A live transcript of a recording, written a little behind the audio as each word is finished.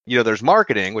there's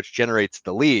marketing, which generates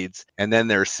the leads, and then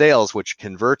there's sales, which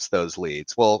converts those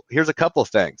leads. Well, here's a couple of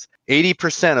things.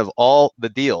 80% of all the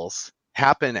deals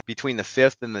happen between the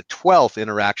 5th and the 12th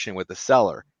interaction with the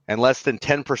seller. And less than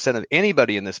 10% of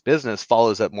anybody in this business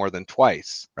follows up more than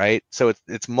twice, right? So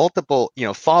it's multiple,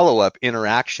 follow-up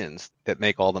interactions that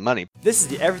make all the money. This is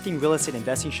the Everything Real Estate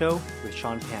Investing Show with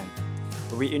Sean Pan,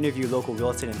 where we interview local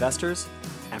real estate investors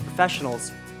and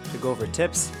professionals to go over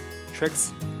tips,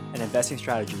 tricks, and investing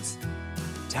strategies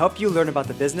to help you learn about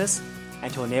the business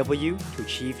and to enable you to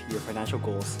achieve your financial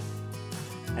goals.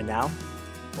 And now,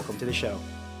 welcome to the show.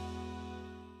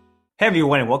 Hey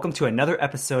everyone, and welcome to another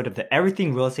episode of the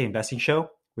Everything Real Estate Investing Show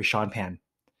with Sean Pan.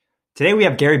 Today we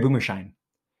have Gary Boomershine.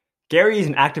 Gary is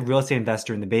an active real estate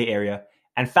investor in the Bay Area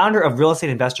and founder of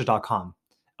realestateinvestor.com,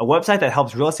 a website that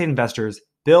helps real estate investors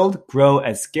build, grow,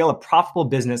 and scale a profitable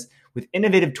business with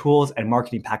innovative tools and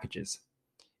marketing packages.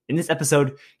 In this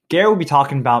episode, Gary will be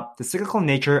talking about the cyclical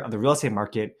nature of the real estate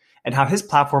market and how his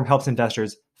platform helps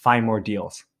investors find more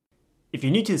deals. If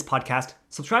you're new to this podcast,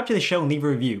 subscribe to the show and leave a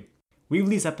review. We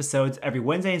release episodes every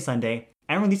Wednesday and Sunday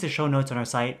and release the show notes on our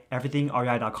site,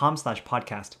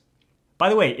 everythingrei.com/podcast. By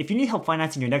the way, if you need help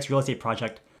financing your next real estate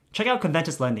project, check out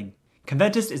Conventus Lending.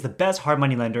 Conventus is the best hard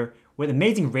money lender with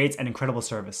amazing rates and incredible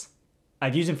service.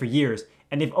 I've used them for years,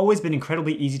 and they've always been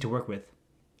incredibly easy to work with.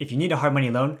 If you need a hard money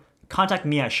loan, contact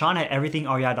me at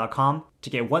sean@everythingrei.com to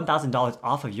get $1,000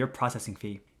 off of your processing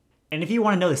fee. And if you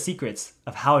want to know the secrets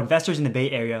of how investors in the Bay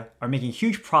Area are making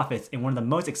huge profits in one of the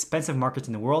most expensive markets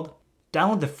in the world,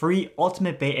 download the free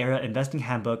Ultimate Bay Area Investing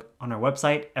Handbook on our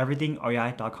website,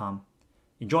 everythingrei.com.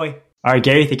 Enjoy! All right,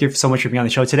 Gary, thank you so much for being on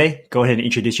the show today. Go ahead and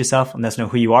introduce yourself and let us know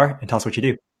who you are and tell us what you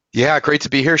do. Yeah, great to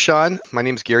be here, Sean. My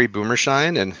name is Gary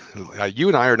Boomershine, and you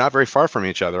and I are not very far from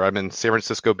each other. I'm in San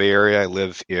Francisco Bay Area. I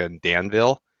live in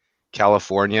Danville,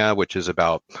 California, which is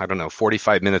about,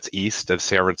 45 minutes east of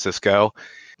San Francisco.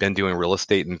 Been doing real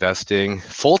estate investing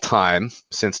full-time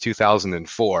since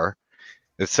 2004.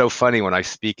 It's so funny when I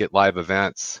speak at live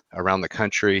events around the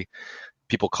country,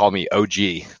 people call me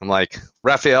OG. I'm like,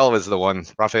 Rafael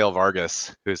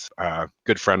Vargas, who's a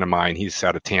good friend of mine. He's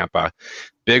out of Tampa,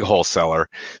 big wholesaler.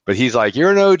 But he's like,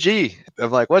 you're an OG.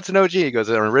 I'm like, what's an OG? He goes,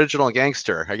 an original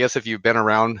gangster. I guess if you've been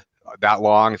around that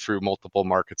long through multiple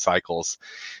market cycles,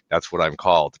 that's what I'm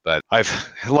called. But I've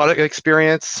a lot of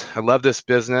experience. I love this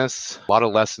business, a lot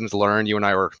of lessons learned. You and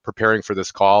I were preparing for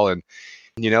this call, and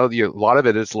a lot of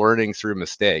it is learning through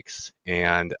mistakes,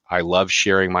 and I love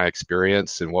sharing my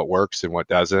experience and what works and what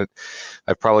doesn't.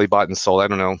 I've probably bought and sold,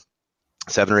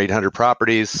 700 or 800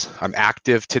 properties. I'm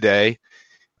active today.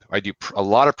 I do a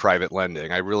lot of private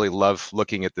lending. I really love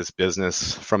looking at this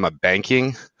business from a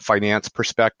banking finance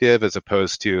perspective as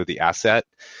opposed to the asset.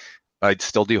 I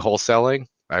still do wholesaling.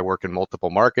 I work in multiple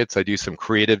markets. I do some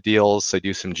creative deals. I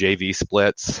do some JV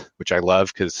splits, which I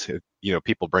love because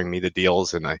people bring me the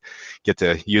deals and I get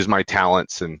to use my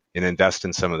talents and invest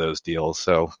in some of those deals.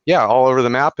 So yeah, all over the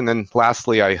map. And then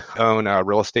lastly, I own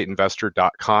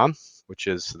realestateinvestor.com, which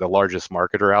is the largest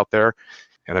marketer out there.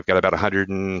 And I've got about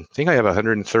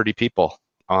 130 people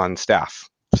on staff.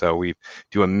 So we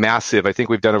do I think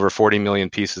we've done over 40 million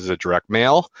pieces of direct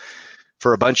mail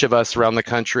for a bunch of us around the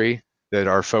country that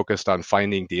are focused on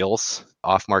finding deals,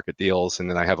 off-market deals. And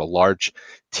then I have a large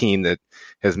team that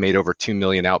has made over 2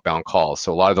 million outbound calls.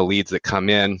 So a lot of the leads that come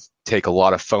in take a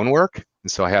lot of phone work.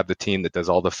 And so I have the team that does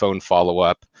all the phone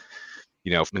follow-up,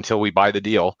 until we buy the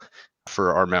deal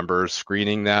for our members,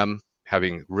 screening them,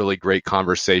 having really great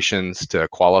conversations to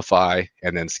qualify,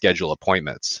 and then schedule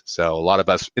appointments. So a lot of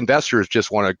us investors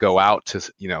just want to go out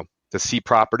to see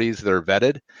properties that are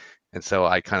vetted. And so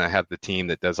I kind of have the team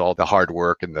that does all the hard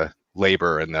work and the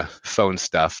labor and the phone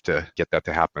stuff to get that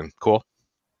to happen. Cool.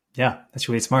 Yeah, that's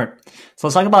really smart. So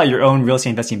let's talk about your own real estate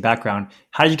investing background.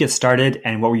 How did you get started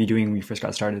and what were you doing when you first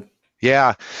got started?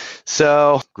 Yeah.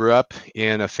 So grew up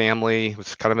in a family, it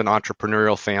was kind of an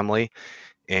entrepreneurial family.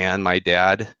 And my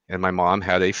dad and my mom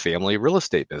had a family real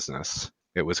estate business.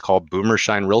 It was called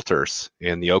Boomershine Realtors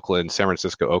in the San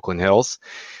Francisco, Oakland Hills.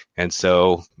 And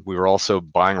so we were also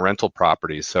buying rental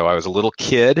properties. So I was a little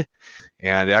kid,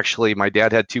 and actually my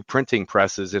dad had 2 printing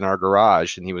presses in our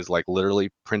garage, and he was like literally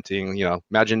printing,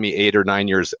 imagine me 8 or 9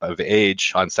 years of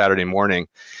age on Saturday morning,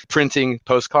 printing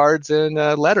postcards and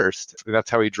letters. That's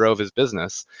how he drove his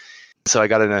business. So I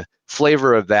got in a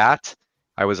flavor of that.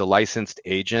 I was a licensed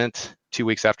agent 2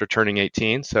 weeks after turning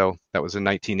 18. So that was in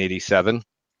 1987,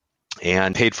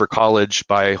 and paid for college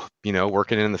by,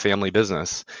 working in the family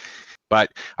business. But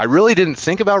I really didn't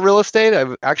think about real estate.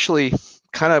 I actually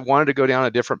kind of wanted to go down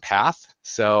a different path.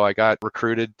 So I got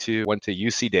recruited went to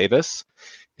UC Davis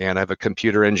and I have a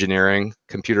computer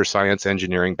science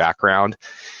engineering background,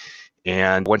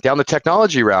 and went down the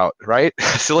technology route, right?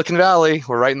 Silicon Valley,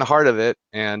 we're right in the heart of it.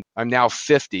 And I'm now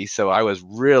 50, so I was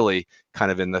really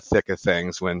kind of in the thick of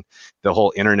things when the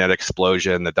whole internet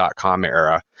explosion, the dot-com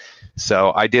era.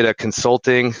 So I did a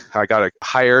consulting. I got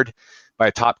hired by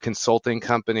a top consulting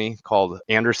company called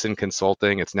Andersen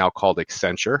Consulting. It's now called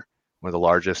Accenture, one of the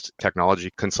largest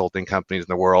technology consulting companies in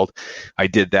the world. I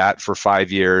did that for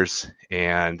 5 years,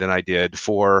 and then I did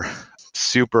 4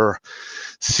 super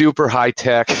high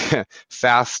tech,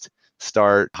 fast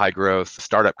start, high growth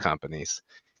startup companies.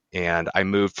 And I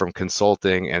moved from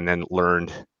consulting and then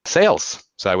learned sales.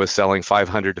 So I was selling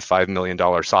 $500 to $5 million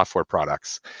software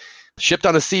products, shipped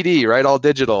on a CD, right? All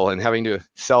digital, and having to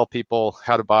sell people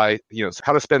how to buy,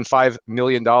 how to spend $5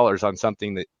 million on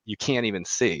something that you can't even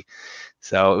see.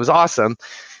 So it was awesome.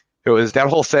 It was that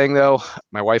whole thing though.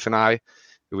 My wife and I,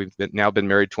 we've now been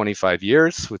married 25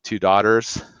 years with 2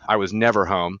 daughters. I was never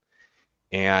home,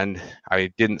 and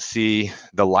I didn't see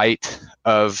the light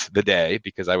of the day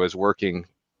because I was working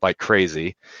like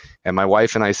crazy. And my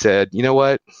wife and I said, you know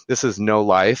what? This is no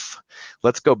life.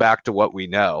 Let's go back to what we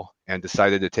know, and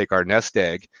decided to take our nest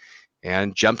egg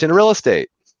and jumped into real estate.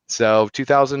 So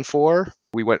 2004,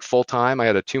 we went full time. I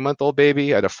had a 2-month-old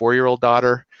baby. I had a 4-year-old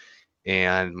daughter.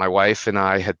 And my wife and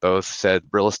I had both said,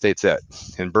 real estate's it,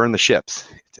 and burn the ships.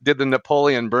 Did the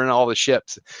Napoleon, burn all the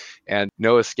ships, and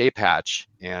no escape hatch.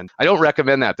 And I don't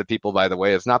recommend that to people, by the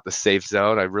way. It's not the safe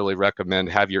zone. I really recommend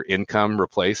have your income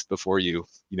replaced before you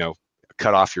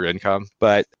cut off your income.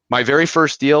 But my very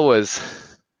first deal was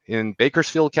in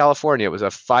Bakersfield, California. It was a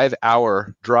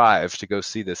 5-hour drive to go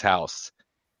see this house.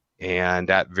 And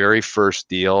that very first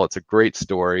deal, it's a great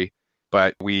story,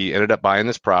 but we ended up buying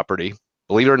this property.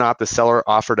 Believe it or not, the seller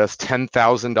offered us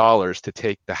 $10,000 to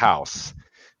take the house,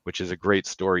 which is a great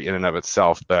story in and of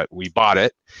itself. But we bought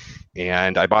it,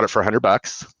 and I bought it for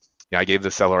 $100. I gave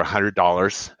the seller $100,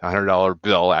 $100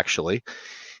 bill actually,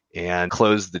 and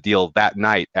closed the deal that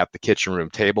night at the kitchen room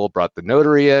table. Brought the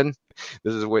notary in.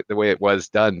 This is the way it was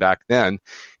done back then.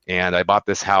 And I bought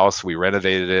this house, we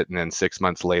renovated it, and then 6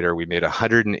 months later, we made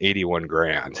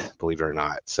 $181,000, believe it or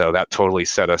not. So that totally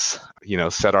set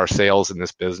our sails in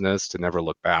this business to never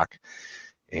look back.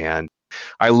 And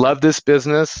I love this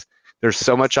business. There's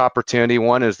so much opportunity.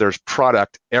 One is there's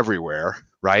product everywhere,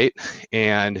 right?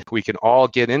 And we can all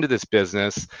get into this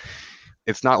business.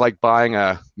 It's not like buying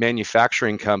a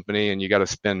manufacturing company and you got to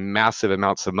spend massive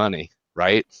amounts of money,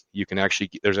 right? You can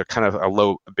actually, there's a kind of a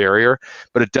low barrier,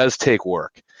 but it does take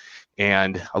work.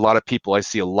 And I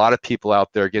see a lot of people out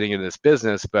there getting into this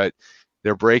business, but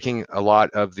they're breaking a lot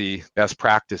of the best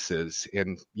practices.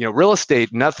 In real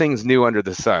estate, nothing's new under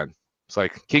the sun. It's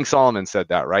like King Solomon said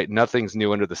that, right? Nothing's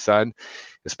new under the sun,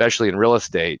 especially in real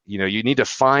estate. You need to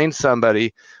find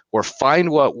somebody or find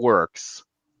what works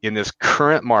in this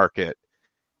current market,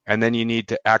 and then you need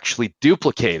to actually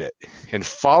duplicate it and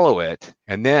follow it.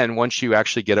 And then once you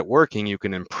actually get it working, you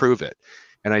can improve it.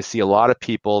 And I see a lot of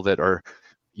people that are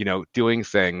doing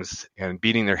things and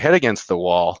beating their head against the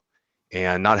wall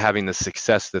and not having the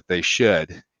success that they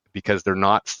should because they're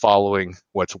not following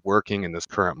what's working in this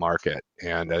current market.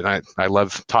 And I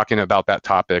love talking about that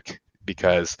topic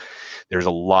because there's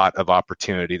a lot of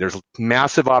opportunity. There's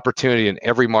massive opportunity in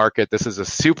every market. This is a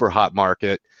super hot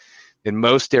market in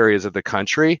most areas of the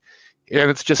country, and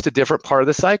it's just a different part of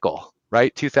the cycle,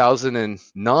 right?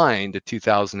 2009 to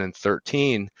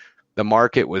 2013, the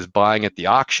market was buying at the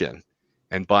auction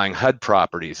and buying HUD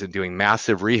properties and doing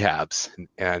massive rehabs.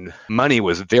 And money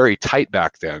was very tight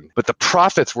back then, but the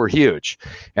profits were huge.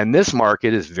 And this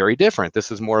market is very different. This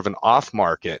is more of an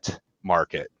off-market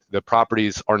market. The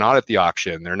properties are not at the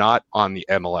auction. They're not on the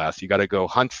MLS. You got to go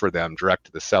hunt for them direct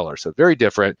to the seller. So very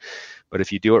different. But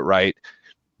if you do it right,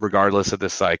 regardless of the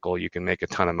cycle, you can make a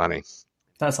ton of money.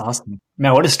 That's awesome.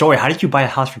 Man, what a story. How did you buy a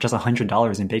house for just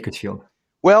 $100 in Bakersfield?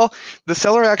 Well, the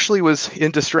seller actually was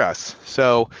in distress.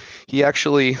 So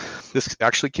this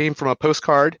actually came from a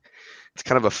postcard. It's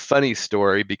kind of a funny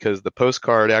story because the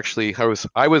postcard actually,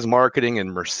 I was marketing in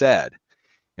Merced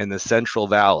in the Central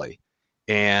Valley.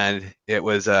 And it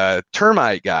was a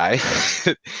termite guy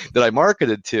that I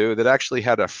marketed to that actually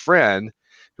had a friend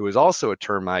who was also a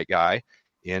termite guy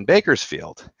in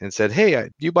Bakersfield and said, hey,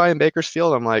 you buy in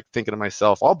Bakersfield? I'm like thinking to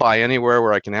myself, I'll buy anywhere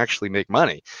where I can actually make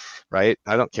money, right?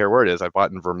 I don't care where it is. I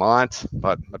bought in Vermont,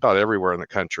 but about everywhere in the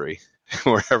country,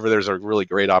 wherever there's a really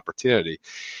great opportunity.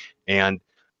 And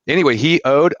anyway, he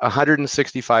owed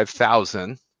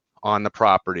 $165,000 on the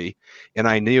property. And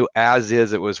I knew as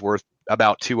is, it was worth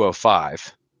about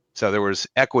 $205,000. So there was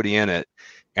equity in it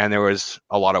and there was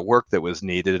a lot of work that was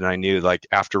needed. And I knew like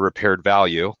after repaired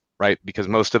value, right? Because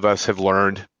most of us have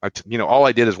learned, all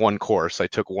I did is one course. I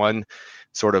took one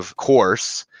sort of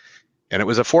course, and it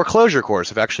was a foreclosure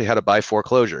course of actually how to buy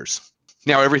foreclosures.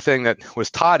 Now, everything that was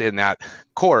taught in that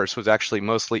course was actually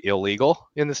mostly illegal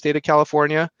in the state of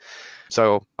California.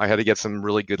 So I had to get some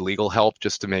really good legal help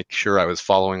just to make sure I was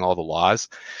following all the laws.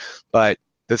 But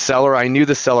I knew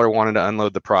the seller wanted to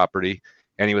unload the property,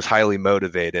 and he was highly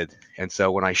motivated. And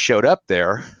so when I showed up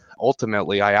there,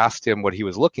 ultimately I asked him what he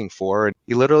was looking for. And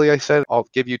I said, I'll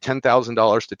give you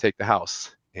 $10,000 to take the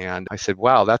house. And I said,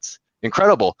 wow, that's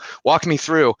incredible. Walk me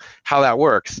through how that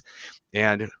works.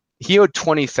 And he owed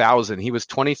 $20,000. He was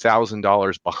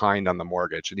 $20,000 behind on the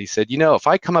mortgage. And he said, if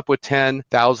I come up with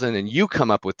 $10,000 and you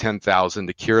come up with $10,000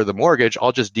 to cure the mortgage,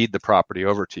 I'll just deed the property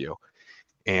over to you.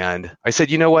 And I said,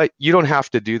 you know what? You don't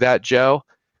have to do that, Joe.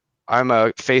 I'm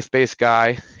a faith-based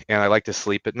guy and I like to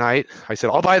sleep at night. I said,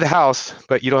 I'll buy the house,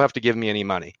 but you don't have to give me any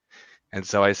money. And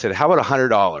so I said, how about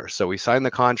 $100? So we signed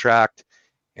the contract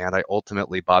and I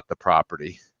ultimately bought the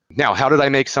property. Now, how did I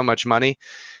make so much money?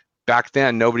 Back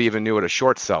then, nobody even knew what a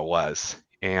short sale was.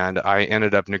 And I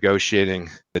ended up negotiating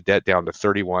the debt down to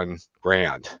 31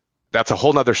 grand. That's a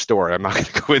whole nother story. I'm not going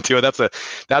to go into it.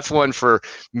 That's one for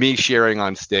me sharing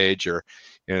on stage or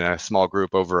in a small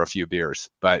group over a few beers.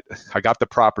 But I got the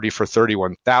property for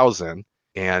 31,000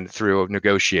 and through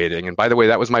negotiating. And by the way,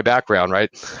 that was my background, right?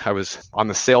 I was on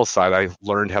the sales side. I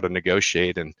learned how to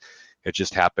negotiate, and it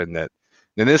just happened that.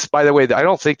 And this, by the way, I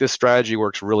don't think this strategy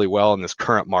works really well in this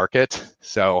current market.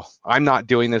 So I'm not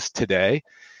doing this today,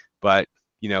 but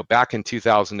back in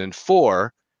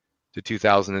 2004 to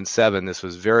 2007, this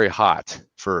was very hot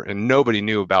and nobody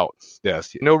knew about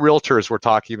this. No realtors were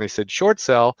talking. They said, short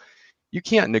sell, you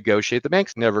can't negotiate. The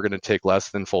bank's never going to take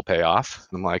less than full payoff.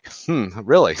 And I'm like,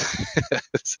 really?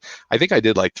 I think I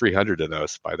did like 300 of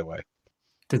those, by the way.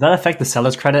 Does that affect the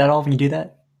seller's credit at all when you do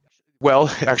that? Well,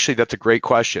 actually, that's a great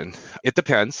question. It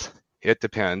depends.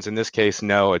 In this case,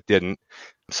 no, it didn't.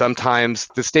 Sometimes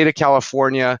the state of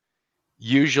California,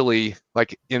 usually,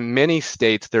 like in many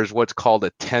states, there's what's called a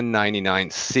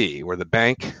 1099-C, where the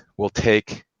bank will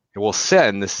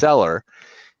send the seller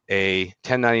a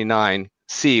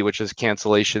 1099-C, which is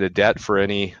cancellation of debt for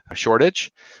any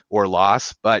shortage or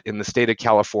loss. But in the state of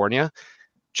California,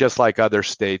 just like other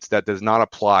states, that does not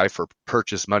apply for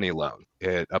purchase money loan.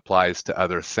 It applies to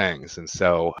other things. And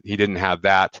so he didn't have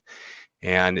that.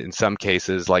 And in some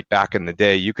cases, like back in the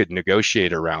day, you could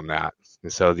negotiate around that.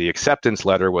 And so the acceptance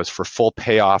letter was for full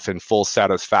payoff and full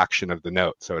satisfaction of the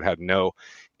note. So it had no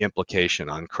implication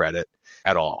on credit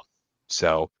at all.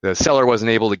 So the seller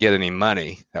wasn't able to get any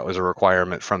money. That was a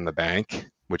requirement from the bank,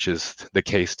 which is the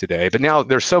case today. But now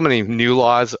there's so many new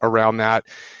laws around that.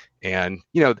 And,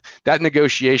 that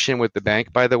negotiation with the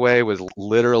bank, by the way, was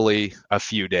literally a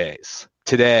few days.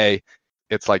 Today,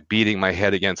 it's like beating my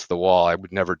head against the wall. I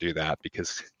would never do that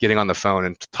because getting on the phone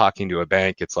and talking to a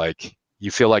bank, it's like you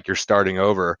feel like you're starting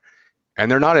over. And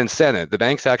they're not incented. The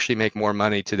banks actually make more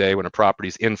money today when a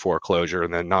property's in foreclosure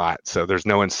than not. So there's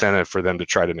no incentive for them to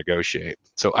try to negotiate.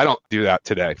 So I don't do that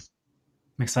today.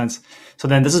 Makes sense. So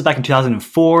then this is back in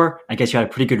 2004. I guess you had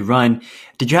a pretty good run.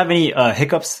 Did you have any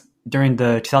hiccups during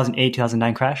the 2008,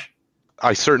 2009 crash?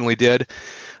 I certainly did.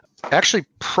 Actually,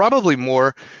 probably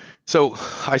more. So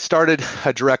I started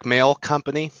a direct mail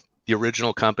company, the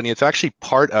original company. It's actually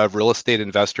part of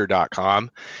realestateinvestor.com,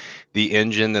 the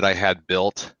engine that I had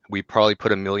built. We probably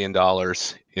put $1 million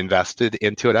invested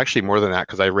into it, actually more than that,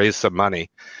 because I raised some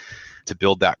money to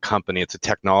build that company. It's a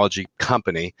technology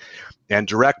company. And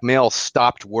direct mail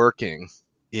stopped working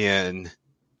in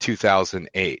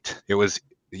 2008. It was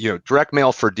direct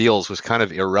mail for deals was kind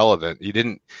of irrelevant.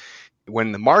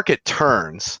 When the market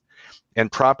turns and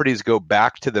properties go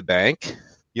back to the bank,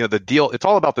 it's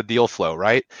all about the deal flow,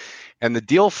 right? And the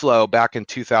deal flow back in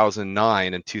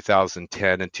 2009 and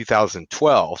 2010 and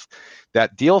 2012,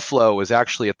 that deal flow was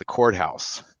actually at the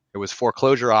courthouse. It was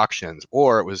foreclosure auctions,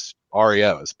 or it was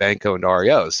REOs, bank-owned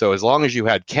REOs. So as long as you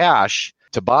had cash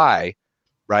to buy,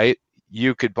 right,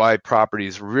 you could buy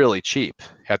properties really cheap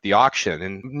at the auction,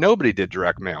 and nobody did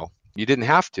direct mail. You didn't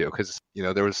have to because,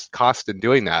 there was cost in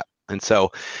doing that. And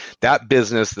so that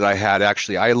business that I had,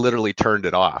 actually, I literally turned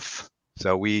it off.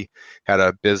 So we had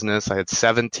a business, I had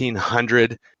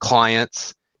 1,700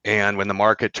 clients. And when the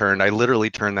market turned, I literally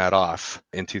turned that off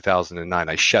in 2009.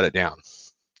 I shut it down.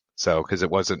 So, because it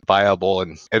wasn't viable.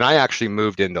 And I actually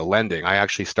moved into lending. I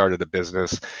actually started a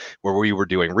business where we were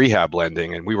doing rehab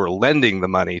lending, and we were lending the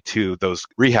money to those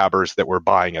rehabbers that were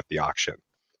buying at the auction.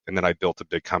 And then I built a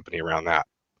big company around that.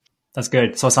 That's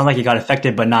good. So it sounds like you got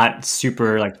affected, but not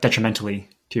super detrimentally.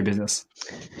 to your business?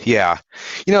 Yeah.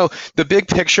 The big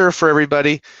picture for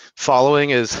everybody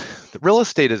following is real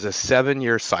estate is a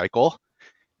 7-year cycle.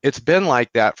 It's been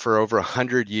like that for over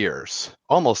 100 years,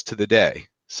 almost to the day.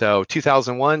 So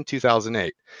 2001,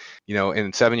 2008,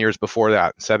 and 7 years before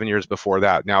that, 7 years before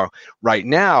that. Now, right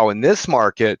now in this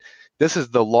market, this is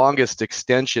the longest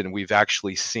extension we've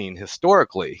actually seen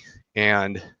historically.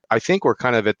 And I think we're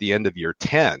kind of at the end of year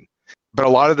 10. But a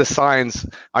lot of the signs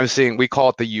I'm seeing, we call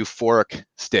it the euphoric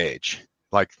stage.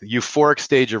 Like the euphoric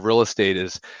stage of real estate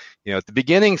is, at the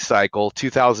beginning cycle,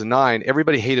 2009,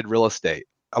 everybody hated real estate.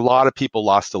 A lot of people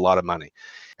lost a lot of money.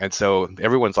 And so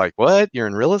everyone's like, what? You're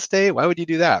in real estate? Why would you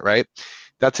do that? Right?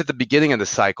 That's at the beginning of the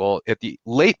cycle. At the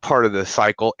late part of the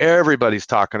cycle, everybody's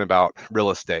talking about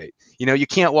real estate. You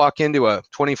can't walk into a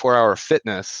 24-hour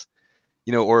fitness,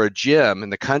 or a gym in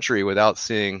the country without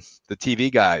seeing the TV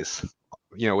guys,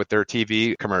 with their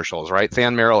TV commercials, right?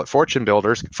 Than Merrill at Fortune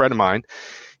Builders, a friend of mine,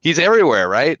 he's everywhere,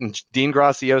 right? And Dean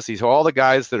Graciosi, so all the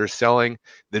guys that are selling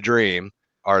the dream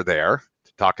are there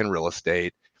talking real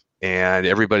estate. And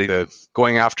everybody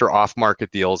going after off-market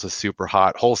deals is super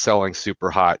hot, wholesaling super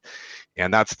hot,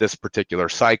 and that's this particular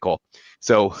cycle.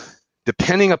 So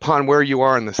depending upon where you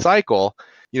are in the cycle,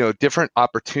 different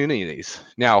opportunities.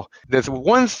 Now, there's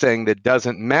one thing that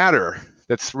doesn't matter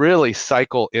that's really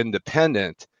cycle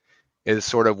independent is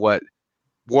sort of what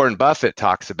Warren Buffett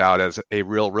talks about as a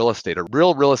real estate. A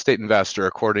real estate investor,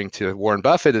 according to Warren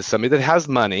Buffett, is somebody that has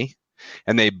money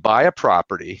and they buy a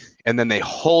property and then they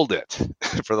hold it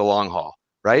for the long haul,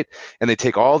 right? And they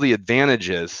take all the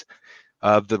advantages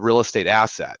of the real estate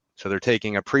asset. So they're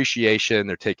taking appreciation,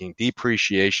 they're taking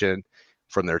depreciation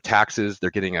from their taxes, they're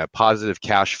getting a positive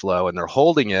cash flow and they're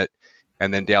holding it.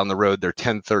 And then down the road, they're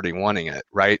 1031ing it,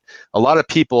 right? A lot of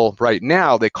people right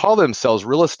now, they call themselves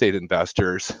real estate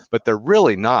investors, but they're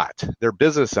really not. They're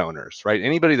business owners, right?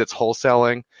 Anybody that's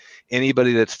wholesaling,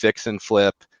 anybody that's fix and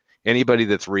flip, anybody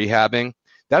that's rehabbing,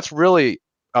 that's really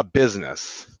a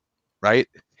business, right?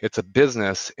 It's a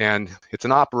business and it's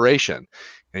an operation,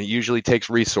 and it usually takes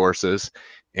resources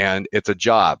and it's a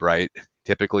job, right?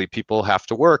 Typically people have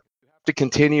to work to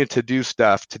continue to do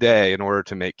stuff today in order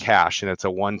to make cash, and it's a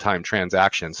one-time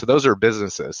transaction. So those are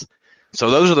businesses.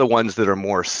 So those are the ones that are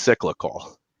more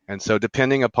cyclical. And so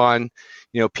depending upon,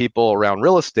 people around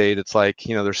real estate, it's like,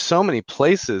 there's so many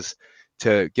places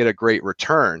to get a great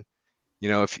return.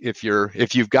 If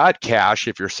you've got cash,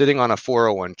 if you're sitting on a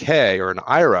 401k or an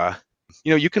IRA,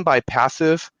 you can buy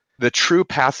the true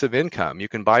passive income. You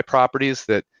can buy properties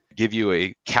that give you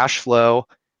a cash flow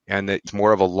and that's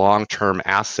more of a long-term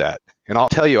asset. And I'll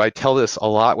tell you, I tell this a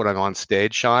lot when I'm on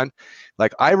stage, Sean,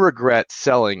 like I regret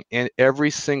selling in every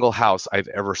single house I've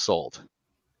ever sold.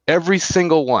 Every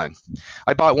single one.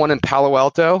 I bought one in Palo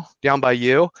Alto down by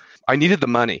you. I needed the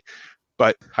money,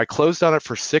 but I closed on it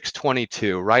for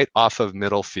 $622 right off of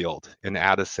Middlefield in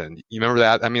Addison. You remember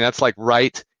that? I mean, that's like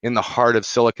right in the heart of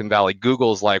Silicon Valley.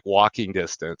 Google's like walking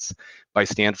distance by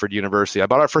Stanford University. I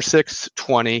bought it for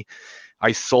 $620.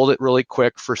 I sold it really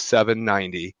quick for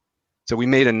 $790. So we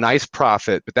made a nice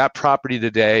profit, but that property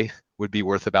today would be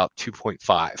worth about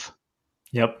 2.5.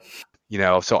 Yep.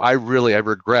 So I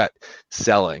regret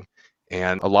selling.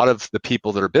 And a lot of the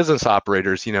people that are business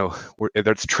operators,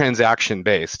 that's transaction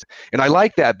based. And I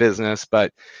like that business,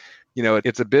 but,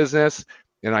 it's a business.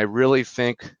 And I really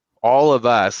think all of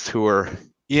us who are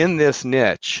in this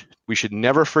niche, we should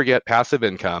never forget passive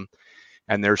income.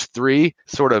 And there's 3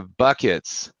 sort of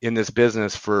buckets in this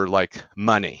business for like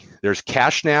money. There's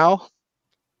cash now,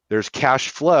 there's cash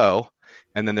flow,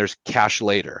 and then there's cash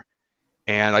later.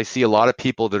 And I see a lot of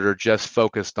people that are just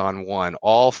focused on one.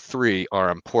 All 3 are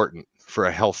important for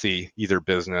a healthy either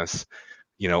business,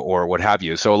 or what have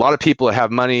you. So a lot of people that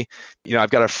have money, I've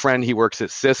got a friend, he works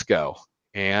at Cisco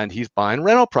and he's buying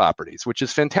rental properties, which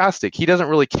is fantastic. He doesn't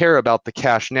really care about the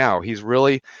cash now. He's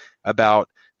really about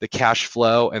the cash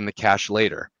flow and the cash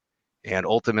later. And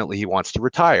ultimately he wants to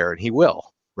retire, and he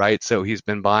will, right? So he's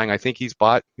been buying, I think he's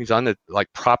on the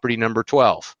like property number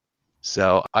 12.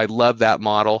 So I love that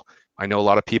model. I know a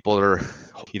lot of people that are,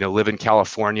 live in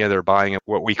California. They're buying at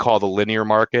what we call the linear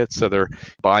market. So they're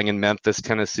buying in Memphis,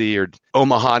 Tennessee, or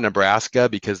Omaha, Nebraska,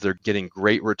 because they're getting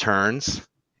great returns.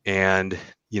 And,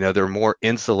 they're more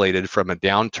insulated from a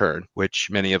downturn, which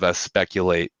many of us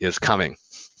speculate is coming.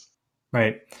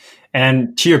 Right.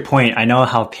 And to your point, I know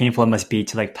how painful it must be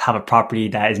to like have a property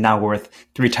that is now worth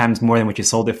 3 times more than what you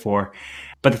sold it for.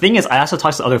 But the thing is, I also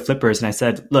talked to other flippers and I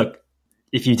said, look,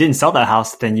 if you didn't sell that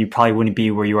house, then you probably wouldn't be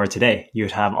where you are today. You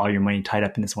would have all your money tied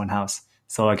up in this one house.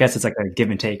 So I guess it's like a give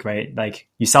and take, right? Like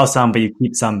you sell some, but you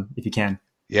keep some if you can.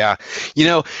 Yeah. You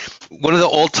know, one of the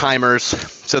old timers,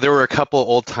 so there were a couple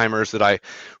old timers that I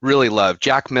really loved.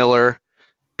 Jack Miller,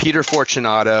 Peter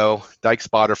Fortunato, Dykes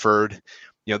Boddiford.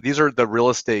 These are the real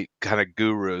estate kind of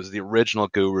gurus, the original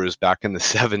gurus back in the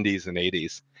 70s and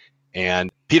 80s. And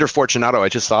Peter Fortunato, I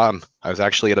just saw him. I was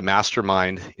actually at a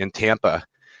mastermind in Tampa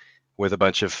with a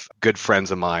bunch of good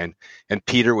friends of mine, and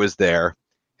Peter was there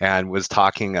and was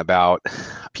talking about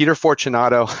Peter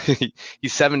Fortunato.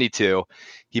 He's 72.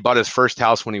 He bought his first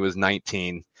house when he was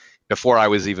 19, before I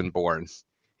was even born.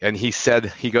 And he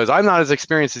goes, I'm not as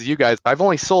experienced as you guys. I've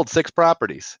only sold 6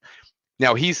 properties.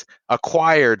 Now he's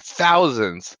acquired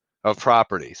thousands of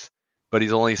properties, but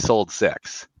he's only sold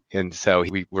 6. And so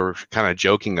we were kind of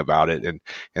joking about it. And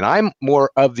I'm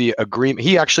more of the agreement.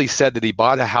 He actually said that he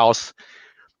bought a house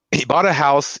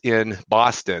in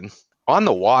Boston on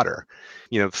the water,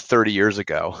 30 years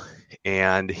ago.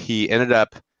 And he ended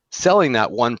up selling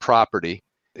that one property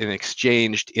and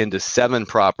exchanged into 7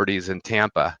 properties in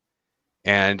Tampa.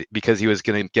 And because he was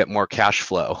going to get more cash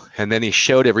flow. And then he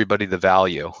showed everybody the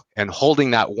value. And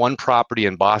holding that one property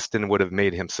in Boston would have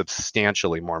made him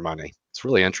substantially more money. It's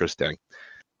really interesting.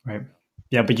 Right.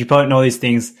 Yeah, but you probably know these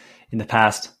things in the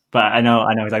past, but I know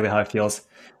exactly how it feels.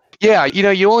 Yeah,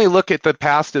 you only look at the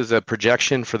past as a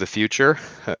projection for the future.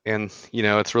 And,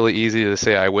 it's really easy to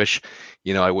say, I wish,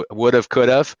 I would have, could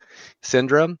have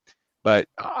syndrome. But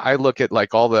I look at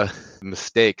like all the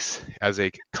mistakes as a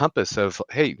compass of,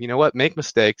 hey, you know what? Make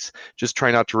mistakes. Just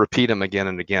try not to repeat them again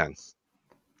and again.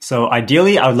 So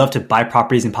ideally, I would love to buy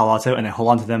properties in Palo Alto and then hold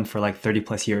on to them for like 30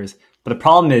 plus years. But the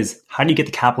problem is, how do you get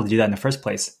the capital to do that in the first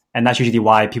place? And that's usually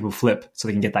why people flip, so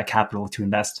they can get that capital to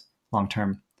invest long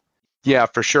term. Yeah,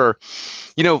 for sure.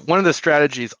 One of the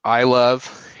strategies I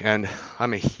love, and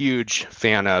I'm a huge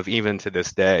fan of even to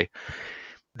this day,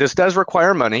 this does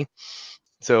require money.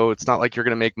 So it's not like you're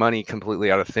going to make money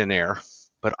completely out of thin air,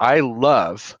 but I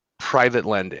love private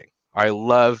lending. I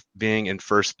love being in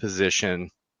first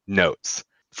position notes.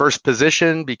 First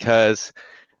position because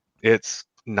it's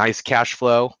nice cash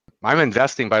flow. I'm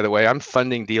investing, by the way, I'm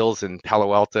funding deals in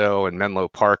Palo Alto and Menlo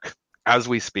Park as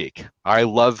we speak. I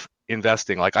love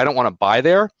investing. Like, I don't want to buy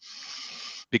there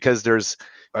because there's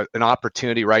an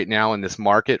opportunity right now in this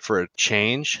market for a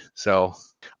change. So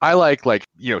I like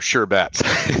sure bets.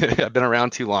 I've been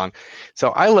around too long. So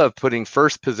I love putting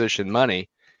first position money.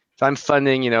 So I'm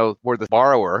funding, where the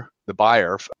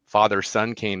buyer, father,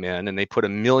 son came in and they put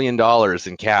 $1 million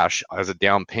in cash as a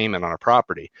down payment on a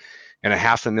property and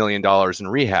 $500,000 in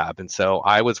rehab. And so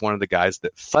I was one of the guys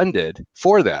that funded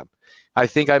for them. I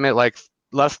think I'm at like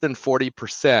less than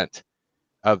 40%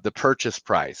 of the purchase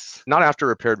price, not after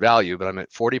repaired value, but I'm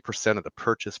at 40% of the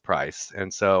purchase price.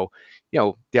 And so,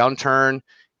 downturn,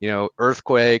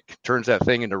 earthquake turns that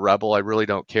thing into rubble. I really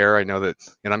don't care. I know that,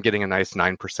 and I'm getting a nice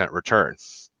 9% return,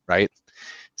 right?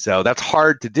 So that's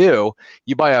hard to do.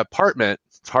 You buy an apartment,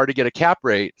 it's hard to get a cap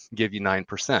rate, give you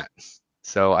 9%.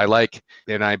 So I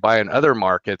buy in other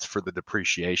markets for the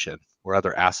depreciation or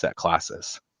other asset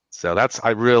classes. So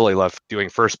I really love doing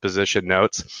first position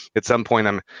notes. At some point,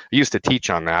 I used to teach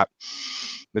on that.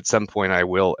 At some point I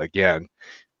will again.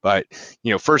 But,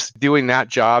 first doing that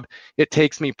job, it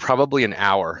takes me probably an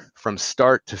hour from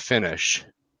start to finish,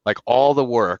 like all the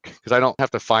work, because I don't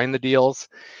have to find the deals.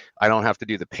 I don't have to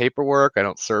do the paperwork. I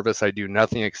don't service. I do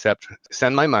nothing except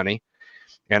send my money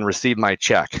and receive my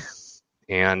check.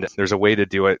 And there's a way to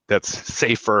do it that's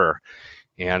safer.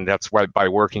 And that's why by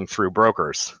working through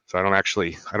brokers. So I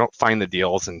don't find the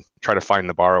deals and try to find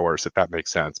the borrowers, if that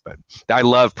makes sense. But I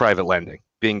love private lending,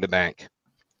 being the bank.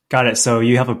 Got it. So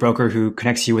you have a broker who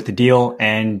connects you with the deal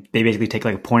and they basically take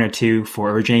like a point or two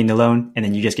for originating the loan. And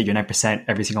then you just get your 9%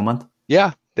 every single month.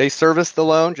 Yeah. They service the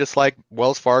loan just like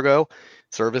Wells Fargo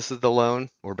services the loan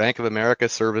or Bank of America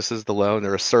services the loan.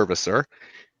 They're a servicer.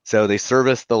 So they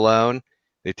service the loan.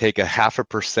 They take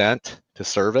 0.5% to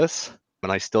service.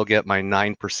 And I still get my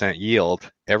 9% yield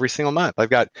every single month.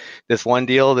 I've got this one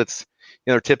deal that's,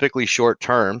 typically short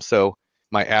term. So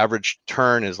my average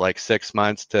turn is like 6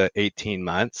 months to 18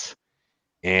 months.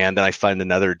 And then I find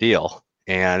another deal.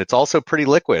 And it's also pretty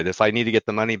liquid. If I need to get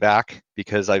the money back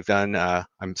because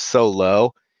I'm so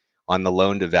low on the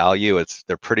loan to value,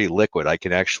 they're pretty liquid. I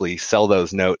can actually sell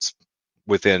those notes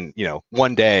within,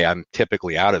 one day. I'm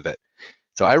typically out of it.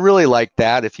 So I really like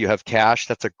that. If you have cash,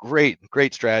 that's a great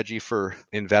strategy for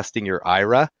investing your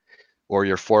IRA or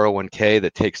your 401k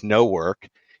that takes no work.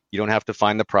 You don't have to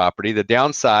find the property. The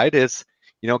downside is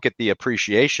you don't get the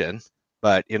appreciation,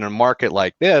 but in a market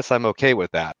like this, I'm okay with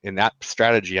that. In that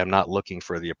strategy, I'm not looking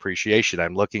for the appreciation.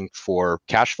 I'm looking for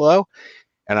cash flow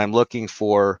and I'm looking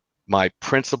for my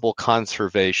principal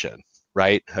conservation,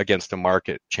 right, against a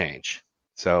market change.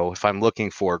 So if I'm looking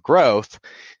for growth,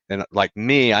 then like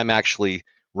me, I'm actually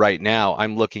right now,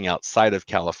 I'm looking outside of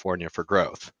California for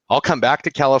growth. I'll come back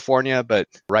to California, but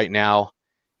right now,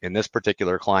 in this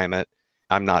particular climate,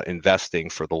 I'm not investing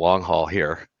for the long haul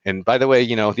here. And by the way,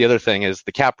 the other thing is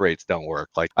the cap rates don't work.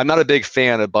 Like, I'm not a big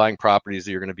fan of buying properties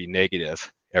that you're going to be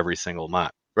negative every single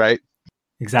month, right?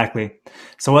 Exactly.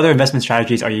 So what other investment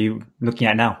strategies are you looking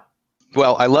at now?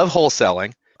 Well, I love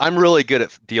wholesaling. I'm really good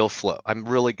at deal flow. I'm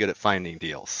really good at finding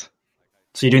deals.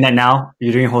 So you're doing that now?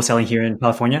 You're doing wholesaling here in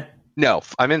California? No,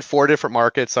 I'm in 4 different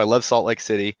markets. So I love Salt Lake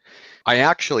City. I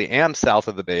actually am south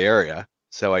of the Bay Area.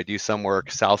 So I do some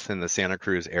work south in the Santa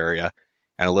Cruz area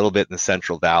and a little bit in the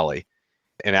Central Valley,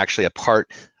 and actually a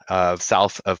part of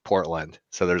south of Portland.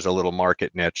 So there's a little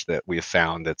market niche that we have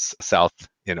found that's south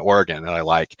in Oregon that I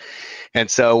like. And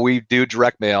so we do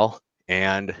direct mail,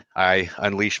 and I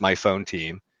unleash my phone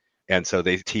team. And so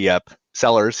they tee up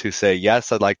sellers who say,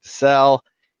 yes, I'd like to sell,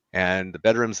 and the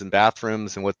bedrooms and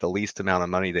bathrooms and what the least amount of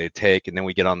money they take. And then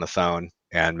we get on the phone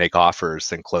and make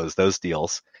offers and close those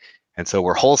deals. And so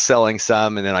we're wholesaling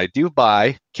some, and then I do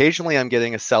buy. Occasionally I'm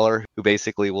getting a seller who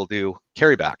basically will do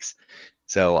carrybacks.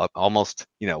 So almost,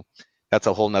 that's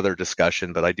a whole nother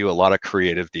discussion, but I do a lot of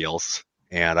creative deals,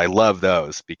 and I love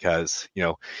those because,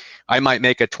 I might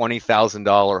make a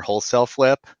 $20,000 wholesale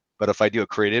flip, but if I do a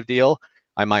creative deal,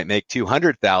 I might make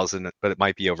 200,000, but it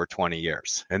might be over 20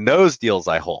 years. And those deals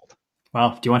I hold.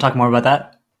 Well, do you want to talk more about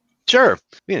that? Sure.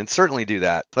 We can certainly do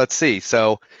that. Let's see.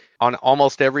 So on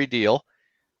almost every deal,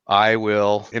 I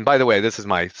will, and by the way, this is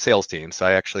my sales team. So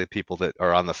I actually have people that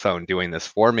are on the phone doing this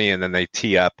for me, and then they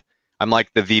tee up. I'm like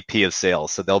the VP of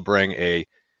sales. So they'll bring a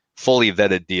fully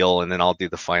vetted deal, and then I'll do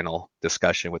the final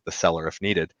discussion with the seller if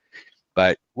needed.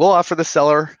 But we'll offer the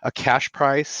seller a cash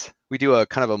price. We do a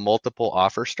kind of a multiple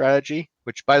offer strategy,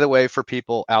 which, by the way, for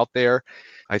people out there,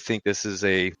 I think this is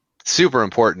a super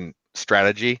important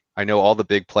strategy. I know all the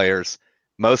big players,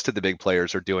 most of the big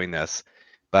players are doing this,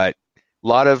 but a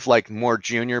lot of like more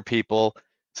junior people,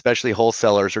 especially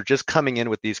wholesalers, are just coming in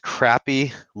with these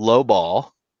crappy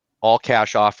lowball all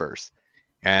cash offers.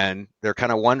 And they're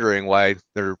kind of wondering why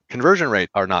their conversion rate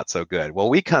are not so good. Well,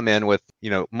 we come in with,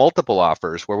 multiple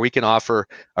offers where we can offer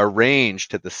a range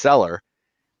to the seller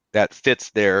that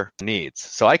fits their needs.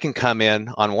 So I can come in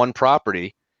on one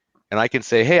property and I can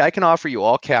say, hey, I can offer you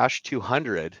all cash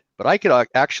 200, but I could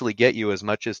actually get you as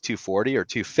much as 240 or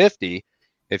 250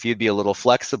 if you'd be a little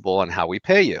flexible on how we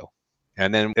pay you.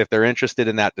 And then if they're interested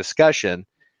in that discussion,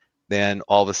 then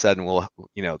all of a sudden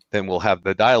we'll have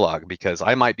the dialogue, because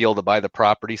I might be able to buy the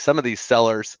property. Some of these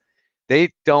sellers,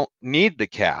 they don't need the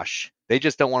cash. They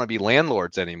just don't want to be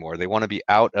landlords anymore. They want to be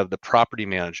out of the property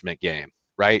management game,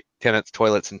 right? Tenants,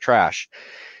 toilets, and trash.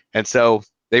 And so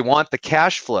they want the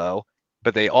cash flow,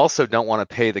 but they also don't want to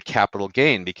pay the capital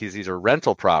gain because these are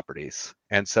rental properties.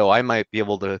 And so I might be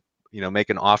able to, make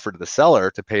an offer to the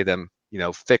seller to pay them,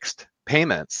 fixed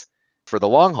payments for the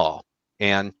long haul.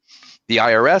 And the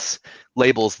IRS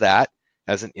labels that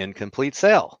as an incomplete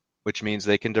sale, which means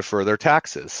they can defer their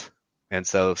taxes. And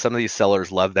so some of these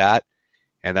sellers love that,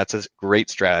 and that's a great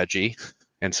strategy.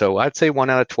 And so I'd say 1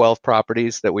 out of 12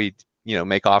 properties that we,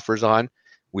 make offers on,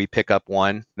 we pick up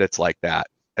one that's like that.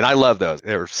 And I love those.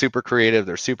 They're super creative.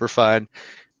 They're super fun.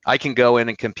 I can go in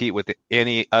and compete with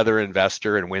any other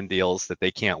investor and win deals that they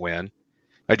can't win.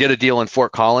 I did a deal in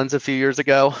Fort Collins a few years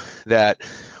ago that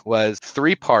was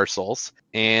 3 parcels,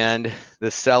 and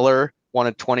the seller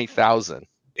wanted $20,000.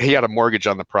 He had a mortgage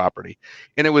on the property,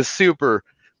 and it was super.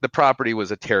 The property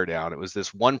was a teardown. It was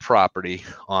this one property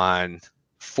on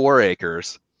 4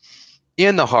 acres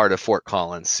in the heart of Fort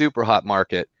Collins, super hot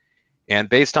market. And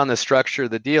based on the structure of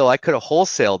the deal, I could have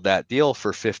wholesaled that deal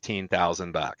for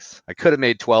 $15,000. I could have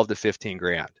made 12 to 15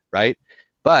 grand, right?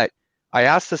 But I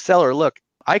asked the seller, look,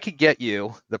 I could get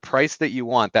you the price that you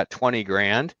want, that 20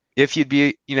 grand, if you'd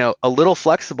be, a little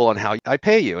flexible on how I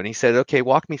pay you. And he said, okay,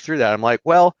 walk me through that. I'm like,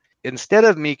 well, instead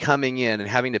of me coming in and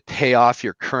having to pay off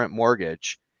your current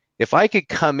mortgage, if I could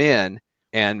come in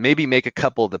and maybe make a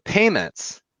couple of the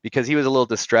payments, because he was a little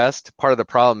distressed. Part of the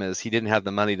problem is he didn't have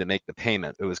the money to make the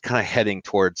payment. It was kind of heading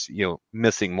towards,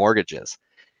 missing mortgages.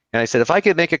 And I said, if I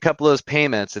could make a couple of those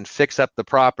payments and fix up the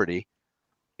property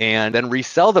and then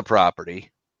resell the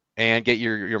property and get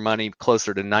your money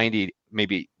closer to 90,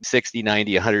 maybe 60,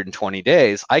 90, 120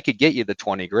 days, I could get you the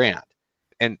 20 grand.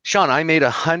 And Sean, we made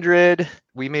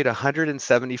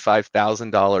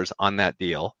 $175,000 on that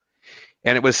deal.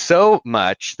 And it was so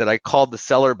much that I called the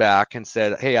seller back and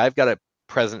said, hey, I've got a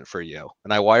present for you.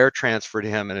 And I wire transferred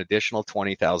him an additional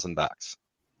 $20,000.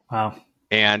 Wow.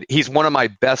 And he's one of my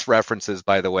best references,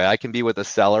 by the way. I can be with a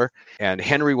seller and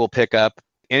Henry will pick up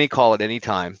any call at any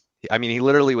time. I mean, he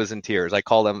literally was in tears. I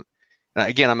called him.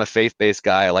 Again, I'm a faith-based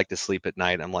guy. I like to sleep at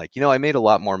night. I'm like, I made a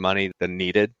lot more money than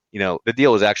needed. The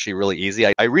deal was actually really easy.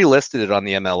 I relisted it on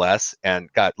the MLS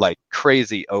and got like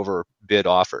crazy overbid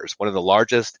offers. One of the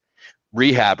largest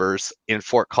rehabbers in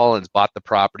Fort Collins bought the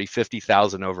property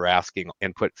 50,000 over asking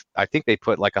and I think they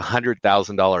put like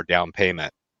 $100,000 down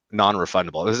payment,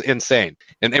 non-refundable. It was insane.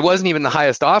 And it wasn't even the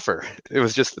highest offer. It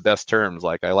was just the best terms.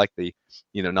 Like I like the,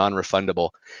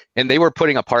 non-refundable. And they were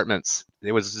putting apartments.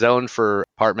 It was zoned for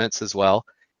apartments as well.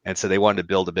 And so they wanted to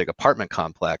build a big apartment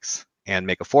complex and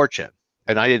make a fortune.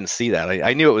 And I didn't see that.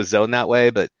 I knew it was zoned that way,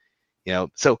 but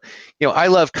I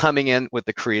love coming in with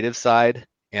the creative side.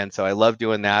 And so I love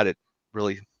doing that. It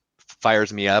really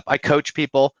fires me up. I coach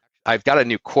people. I've got a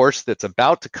new course that's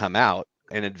about to come out,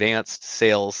 an advanced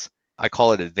sales. I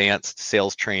call it advanced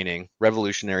sales training,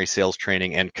 revolutionary sales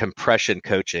training, and compression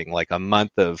coaching, like a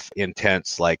month of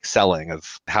intense like selling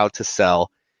of how to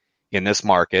sell in this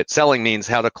market. Selling means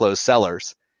how to close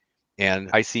sellers.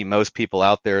 And I see most people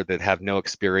out there that have no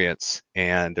experience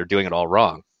and they're doing it all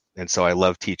wrong. And so I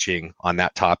love teaching on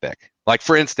that topic. Like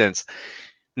for instance,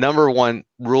 number one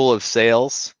rule of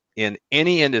sales in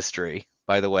any industry,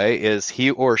 by the way, is he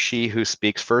or she who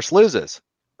speaks first loses.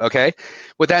 Okay?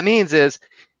 What that means is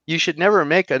you should never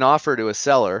make an offer to a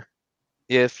seller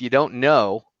if you don't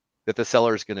know that the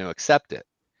seller is going to accept it.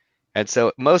 And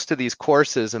so most of these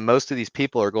courses and most of these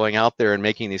people are going out there and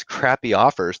making these crappy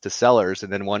offers to sellers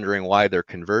and then wondering why their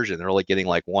conversion, they're only getting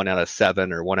like 1 out of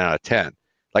 7 or 1 out of 10.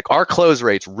 Like our close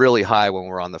rate's really high when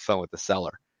we're on the phone with the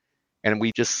seller. And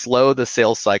we just slow the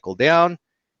sales cycle down,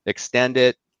 extend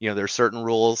it. There's certain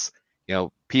rules.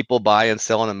 People buy and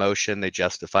sell an emotion. They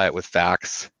justify it with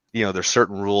facts. There's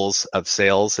certain rules of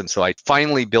sales. And so I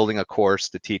finally building a course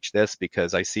to teach this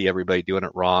because I see everybody doing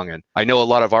it wrong. And I know a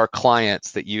lot of our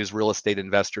clients that use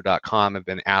realestateinvestor.com have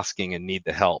been asking and need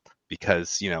the help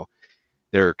because,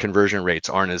 their conversion rates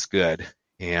aren't as good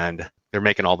and they're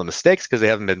making all the mistakes because they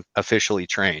haven't been officially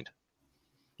trained.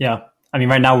 Yeah. I mean,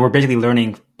 right now we're basically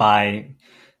learning by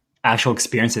actual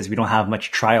experiences. We don't have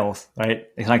much trials, right?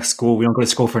 It's like school. We don't go to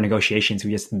school for negotiations.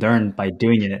 We just learn by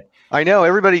doing it. I know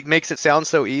everybody makes it sound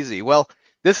so easy. Well,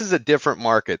 this is a different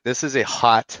market. This is a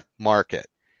hot market.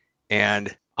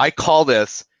 And I call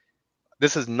this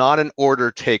is not an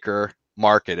order taker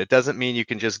market. It doesn't mean you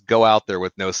can just go out there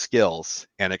with no skills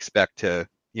and expect to,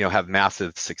 have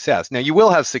massive success. Now you will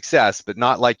have success, but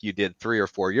not like you did 3 or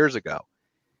 4 years ago.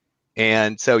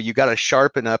 And so you got to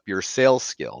sharpen up your sales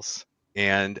skills.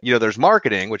 And, there's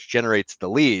marketing, which generates the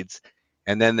leads.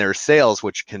 And then there's sales,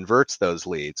 which converts those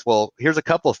leads. Well, here's a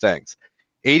couple of things.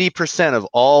 80% of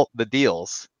all the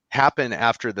deals happen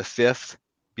after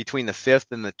between the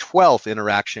 5th and the 12th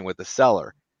interaction with the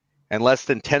seller. And less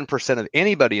than 10% of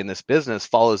anybody in this business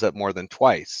follows up more than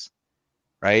twice,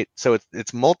 right? So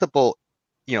it's multiple,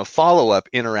 follow-up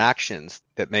interactions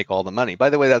that make all the money. By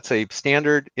the way, that's a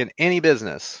standard in any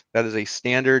business. That is a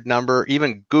standard number.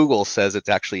 Even Google says it's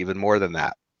actually even more than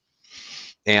that.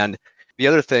 And the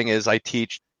other thing is I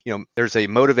teach, there's a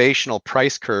motivational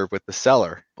price curve with the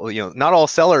seller. Well, not all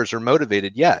sellers are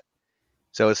motivated yet.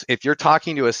 So if you're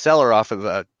talking to a seller off of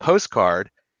a postcard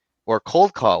or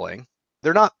cold calling,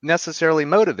 they're not necessarily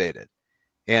motivated.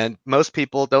 And most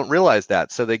people don't realize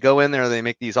that. So they go in there, they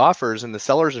make these offers, and the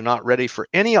sellers are not ready for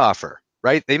any offer,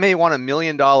 right? They may want $1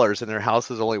 million and their house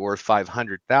is only worth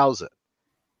 $500,000.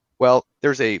 Well,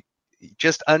 there's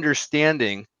just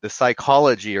understanding the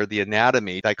psychology or the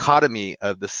anatomy, dichotomy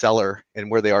of the seller and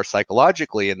where they are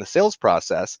psychologically in the sales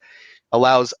process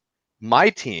allows my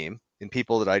team and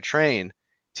people that I train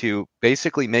to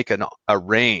basically make a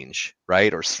range,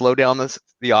 right? Or slow down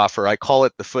the offer. I call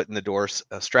it the foot in the door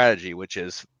strategy, which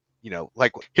is,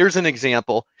 like here's an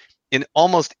example. In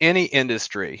almost any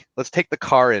industry, let's take the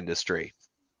car industry.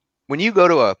 When you go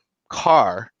to a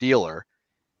car dealer,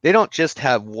 they don't just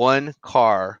have one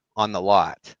car on the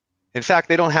lot. In fact,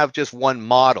 they don't have just one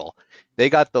model. They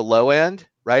got the low end,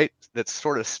 right? That's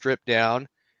sort of stripped down,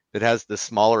 that has the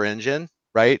smaller engine,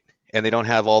 right? And they don't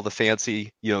have all the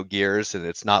fancy, gears, and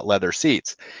it's not leather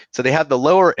seats. So they have the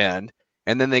lower end,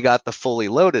 and then they got the fully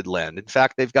loaded end. In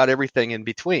fact, they've got everything in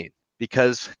between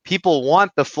because people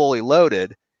want the fully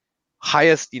loaded,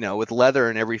 highest, with leather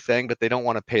and everything, but they don't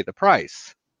want to pay the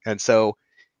price. And so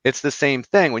it's the same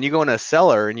thing. When you go in a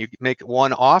seller and you make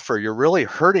one offer, you're really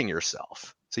hurting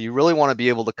yourself. So you really want to be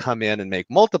able to come in and make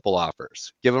multiple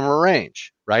offers, give them a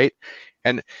range, right?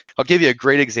 And I'll give you a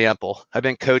great example. I've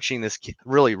been coaching this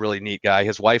really, really neat guy.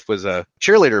 His wife was a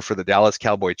cheerleader for the Dallas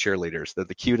Cowboy cheerleaders. They're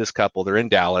the cutest couple. They're in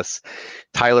Dallas.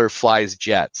 Tyler flies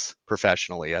jets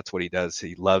professionally. That's what he does.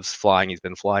 He loves flying. He's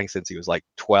been flying since he was like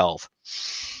 12.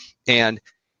 And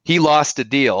He lost a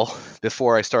deal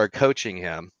before I started coaching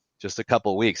him, just a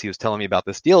couple of weeks. He was telling me about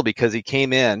this deal because he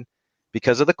came in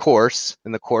because of the course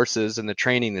and the courses and the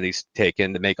training that he's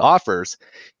taken to make offers.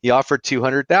 He offered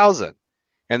 200,000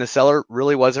 and the seller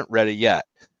really wasn't ready yet.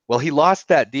 Well, he lost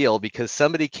that deal because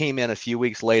somebody came in a few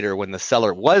weeks later when the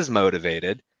seller was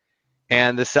motivated,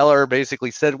 and the seller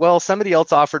basically said, well, somebody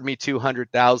else offered me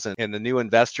 200,000, and the new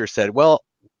investor said, well,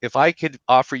 if I could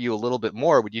offer you a little bit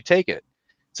more, would you take it?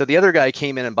 So the other guy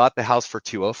came in and bought the house for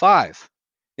 205.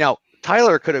 Now,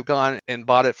 Tyler could have gone and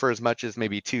bought it for as much as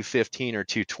maybe 215 or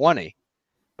 220,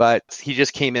 but he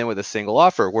just came in with a single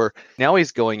offer, where now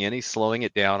he's going in, he's slowing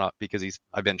it down because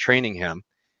I've been training him.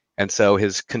 And so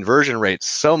his conversion rate's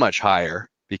so much higher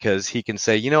because he can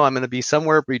say, I'm going to be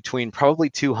somewhere between probably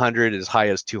 200 as high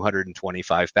as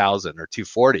 225,000 or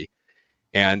 240.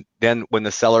 And then when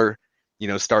the seller,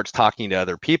 starts talking to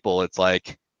other people, it's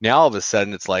like, now all of a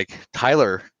sudden it's like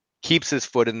Tyler keeps his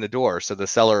foot in the door. So the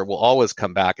seller will always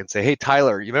come back and say, hey,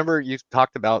 Tyler, you remember you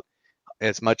talked about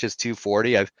as much as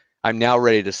 240? I'm now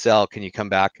ready to sell. Can you come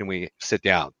back and we sit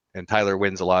down? And Tyler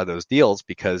wins a lot of those deals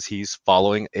because he's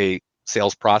following a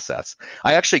sales process.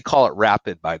 I actually call it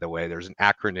RAPID, by the way. There's an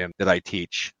acronym that I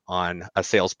teach on a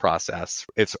sales process.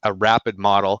 It's a RAPID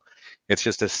model. It's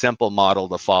just a simple model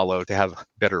to follow to have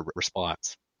better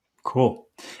response. Cool.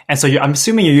 And so I'm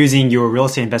assuming you're using your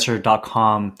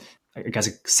realestateinvestor.com, I guess,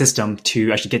 a system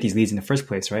to actually get these leads in the first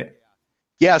place, right?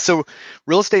 Yeah. So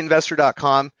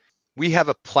realestateinvestor.com, we have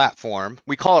a platform.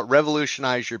 We call it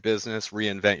Revolutionize Your Business,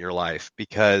 Reinvent Your Life,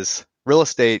 because real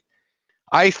estate,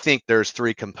 I think there's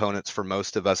three components for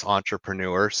most of us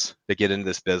entrepreneurs that get into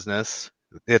this business.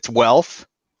 It's wealth.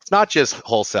 It's not just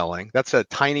wholesaling. That's a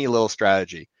tiny little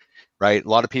strategy, right? A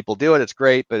lot of people do it. It's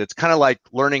great, but it's kind of like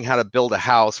learning how to build a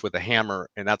house with a hammer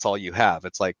and that's all you have.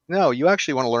 It's like, no, you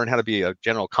actually want to learn how to be a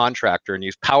general contractor and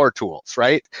use power tools,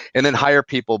 right? And then hire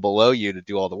people below you to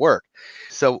do all the work.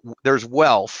 So there's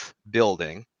wealth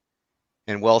building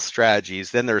and wealth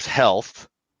strategies. Then there's health,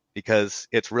 because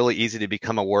it's really easy to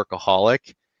become a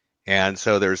workaholic. And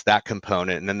so there's that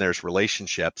component. And then there's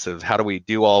relationships of how do we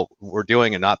do all we're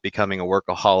doing and not becoming a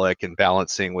workaholic and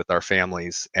balancing with our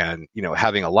families and,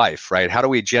 having a life, right? How do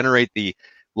we generate the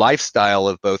lifestyle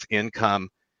of both income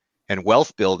and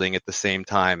wealth building at the same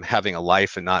time, having a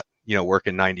life and not,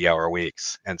 working 90-hour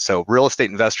weeks? And so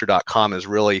realestateinvestor.com is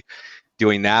really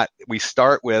doing that. We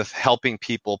start with helping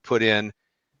people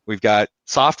we've got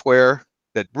software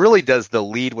that really does the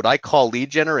lead, what I call lead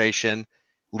generation,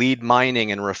 lead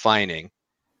mining, and refining.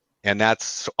 And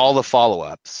that's all the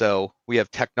follow-up. So we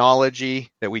have technology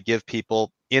that we give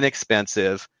people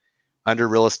inexpensive under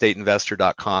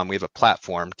realestateinvestor.com. We have a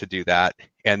platform to do that.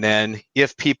 And then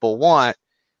if people want,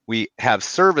 we have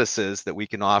services that we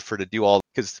can offer to do all,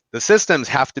 because the systems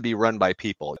have to be run by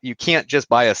people. You can't just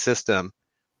buy a system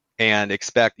and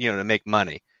expect, to make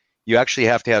money. You actually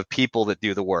have to have people that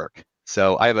do the work.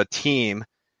 So I have a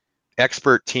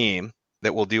expert team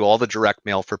that will do all the direct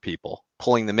mail for people,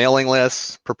 pulling the mailing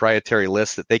lists, proprietary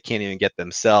lists that they can't even get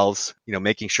themselves,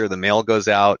 making sure the mail goes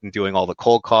out and doing all the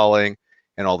cold calling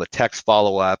and all the text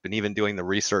follow-up and even doing the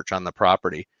research on the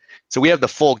property. So we have the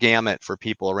full gamut for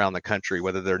people around the country,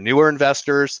 whether they're newer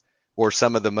investors or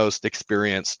some of the most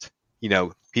experienced,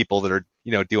 people that are,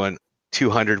 doing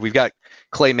 200. We've got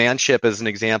Clay Manship as an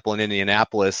example in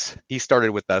Indianapolis. He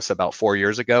started with us about 4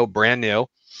 years ago, brand new.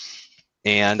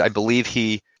 And I believe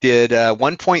he did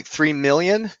 1.3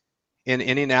 million in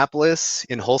Indianapolis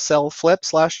in wholesale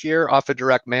flips last year off of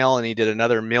direct mail, and he did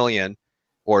another million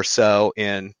or so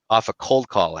off of cold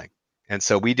calling. And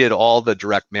so we did all the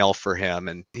direct mail for him,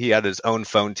 and he had his own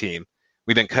phone team.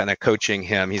 We've been kind of coaching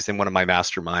him. He's in one of my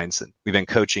masterminds, and we've been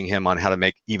coaching him on how to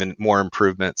make even more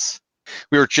improvements.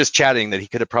 We were just chatting that he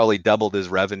could have probably doubled his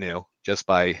revenue just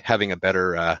by having a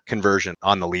better conversion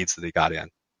on the leads that he got in.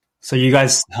 So you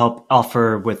guys help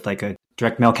offer with like a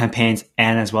direct mail campaigns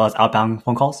and as well as outbound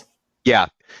phone calls? Yeah,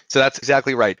 so that's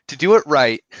exactly right. To do it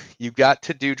right, you've got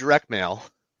to do direct mail,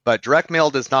 but direct mail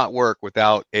does not work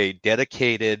without a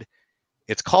dedicated,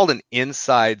 it's called an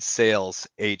inside sales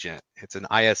agent. It's an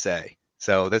ISA.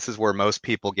 So this is where most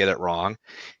people get it wrong.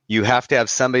 You have to have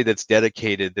somebody that's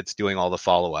dedicated that's doing all the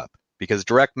follow-up, because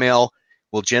direct mail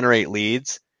will generate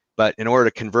leads, but in order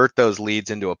to convert those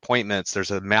leads into appointments, there's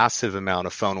a massive amount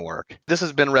of phone work. This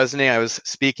has been resonating. I was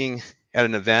speaking at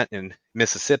an event in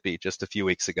Mississippi just a few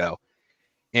weeks ago,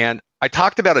 and I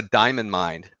talked about a diamond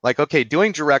mine. Like, okay,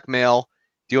 doing direct mail,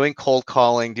 doing cold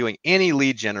calling, doing any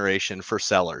lead generation for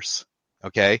sellers,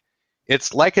 okay?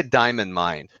 It's like a diamond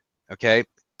mine, okay?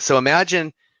 So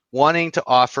imagine wanting to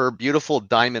offer beautiful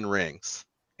diamond rings,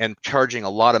 and charging a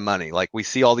lot of money. Like we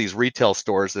see all these retail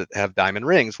stores that have diamond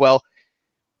rings. Well,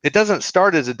 it doesn't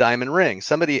start as a diamond ring.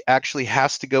 Somebody actually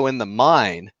has to go in the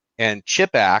mine and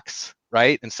chip axe,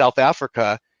 right, in South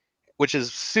Africa, which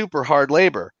is super hard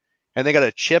labor. And they got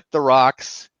to chip the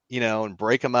rocks, and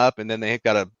break them up, and then they've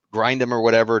got to grind them or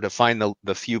whatever to find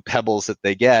the few pebbles that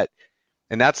they get.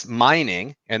 And that's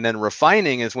mining. And then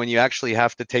refining is when you actually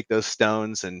have to take those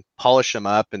stones and polish them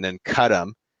up and then cut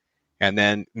them and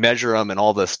then measure them and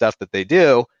all the stuff that they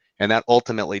do. And that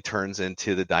ultimately turns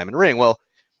into the diamond ring. Well,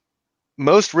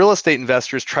 most real estate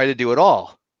investors try to do it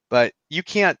all, but you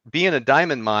can't be in a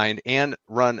diamond mine and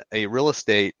run a real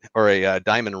estate or a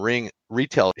diamond ring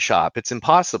retail shop. It's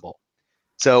impossible.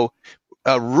 So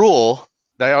a rule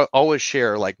that I always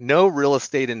share, like no real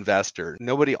estate investor,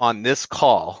 nobody on this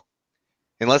call,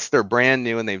 unless they're brand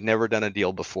new and they've never done a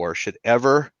deal before, should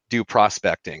ever do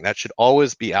prospecting. That should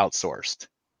always be outsourced.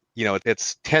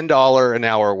 It's $10 an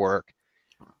hour work.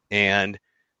 And,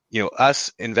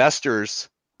 us investors,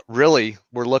 really,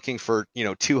 we're looking for,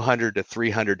 $200 to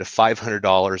 $300 to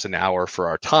 $500 an hour for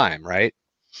our time, right?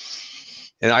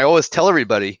 And I always tell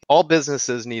everybody, all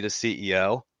businesses need a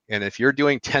CEO. And if you're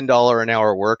doing $10 an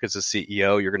hour work as a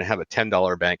CEO, you're going to have a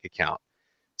 $10 bank account.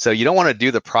 So you don't want to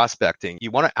do the prospecting. You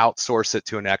want to outsource it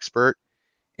to an expert.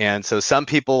 And so some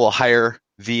people will hire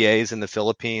VAs in the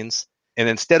Philippines. And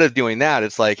instead of doing that,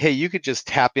 it's like, hey, you could just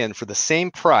tap in for the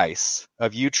same price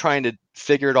of you trying to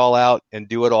figure it all out and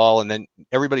do it all. And then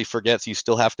everybody forgets you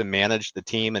still have to manage the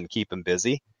team and keep them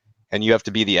busy. And you have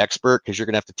to be the expert because you're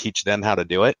going to have to teach them how to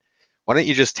do it. Why don't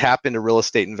you just tap into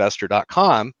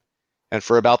realestateinvestor.com, and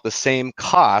for about the same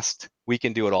cost, we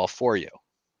can do it all for you.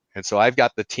 And so I've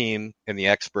got the team and the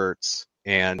experts,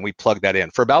 and we plug that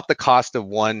in for about the cost of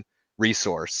one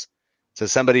resource. So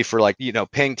somebody for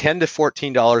paying $10 to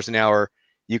 $14 an hour,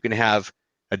 you can have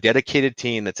a dedicated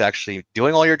team that's actually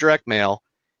doing all your direct mail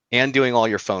and doing all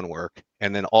your phone work.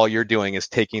 And then all you're doing is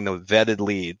taking the vetted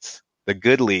leads, the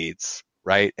good leads,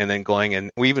 right? And then going, and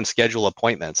we even schedule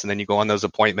appointments, and then you go on those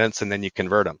appointments and then you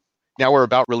convert them. Now we're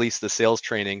about to release the sales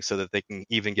training so that they can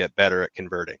even get better at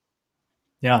converting.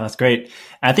 Yeah, that's great.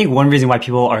 And I think one reason why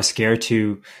people are scared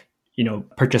to,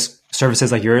 purchase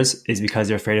services like yours is because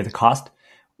they're afraid of the cost.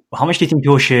 How much do you think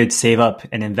people should save up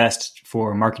and invest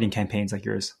for marketing campaigns like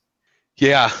yours?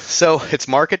 Yeah, so it's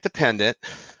market dependent.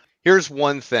 Here's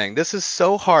one thing. This is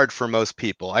so hard for most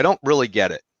people. I don't really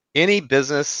get it.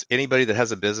 Anybody that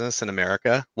has a business in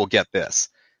America will get this.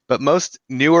 But most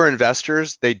newer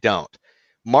investors, they don't.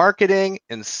 Marketing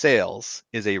and sales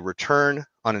is a return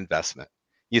on investment.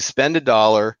 You spend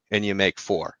 $1 and you make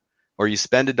 $4, or you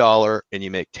spend $1 and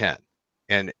you make 10.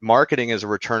 And marketing is a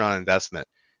return on investment.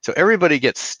 So everybody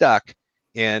gets stuck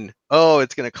in,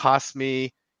 it's going to cost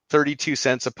me 32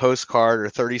 cents a postcard or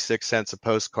 36 cents a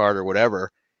postcard or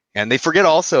whatever. And they forget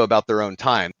also about their own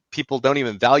time. People don't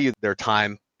even value their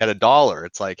time at $1.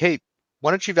 It's like, hey, why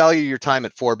don't you value your time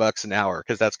at $4 an hour?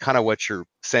 Because that's kind of what you're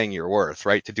saying you're worth,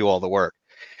 right? To do all the work.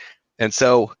 And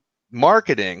so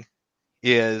marketing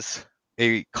is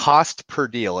a cost per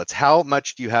deal. It's how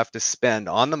much do you have to spend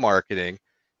on the marketing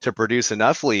to produce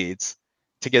enough leads,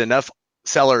 to get enough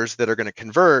sellers that are going to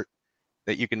convert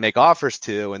that you can make offers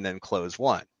to and then close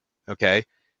one. Okay.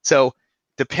 So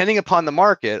depending upon the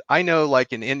market, I know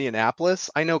like in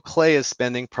Indianapolis, I know Clay is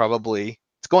spending probably,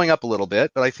 it's going up a little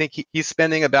bit, but I think he's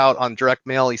spending about, on direct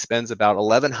mail, he spends about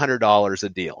 $1,100 a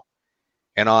deal.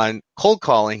 And on cold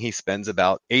calling, he spends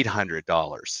about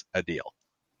 $800 a deal.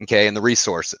 Okay. And the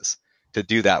resources to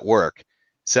do that work.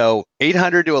 So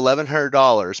 $800 to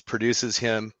 $1,100 produces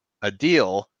him a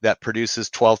deal that produces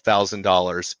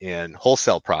 $12,000 in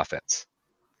wholesale profits,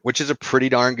 which is a pretty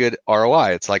darn good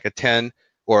ROI. It's like a 10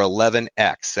 or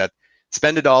 11x. That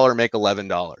spend $1, make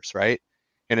 $11, right?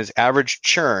 And his average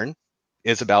churn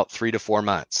is about 3 to 4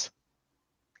 months.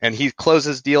 And he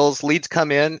closes deals, leads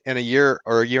come in a year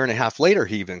or a year and a half later,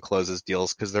 he even closes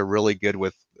deals because they're really good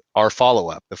with our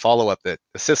follow-up, the follow-up that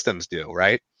the systems do,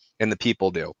 right? And the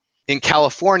people do. In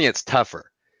California, it's tougher.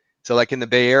 So like in the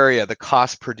Bay Area, the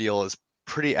cost per deal is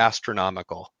pretty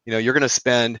astronomical. You're going to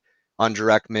spend on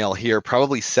direct mail here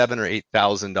probably $7,000 or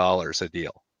 $8,000 a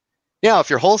deal. Now, if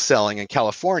you're wholesaling in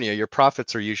California, your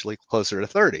profits are usually closer to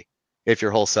 30 if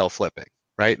you're wholesale flipping,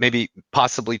 right? Maybe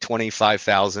possibly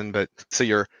 25,000, but so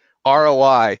your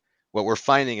ROI, what we're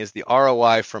finding is the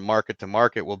ROI from market to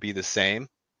market will be the same.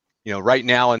 Right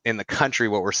now in the country,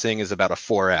 what we're seeing is about a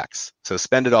 4x. So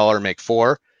spend $1, make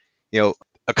 $4.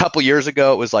 A couple years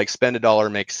ago, it was like spend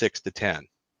 $1, make $6 to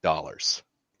 $10.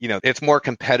 It's more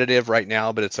competitive right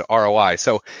now, but it's an ROI.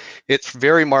 So it's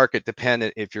very market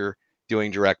dependent if you're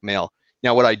doing direct mail.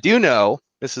 Now, what I do know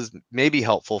this is maybe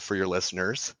helpful for your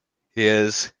listeners,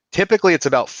 is typically it's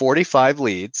about 45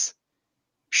 leads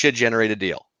should generate a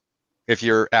deal if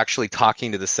you're actually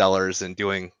talking to the sellers and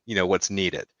doing, what's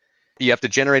needed. You have to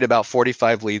generate about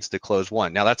 45 leads to close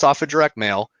one. Now that's off of direct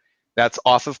mail, that's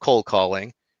off of cold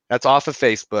calling, that's off of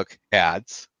Facebook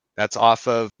ads, that's off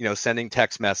of, sending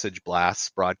text message blasts,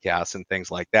 broadcasts, and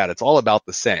things like that. It's all about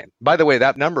the same. By the way,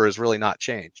 that number has really not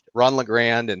changed. Ron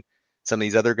LeGrand and some of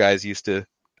these other guys used to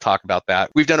talk about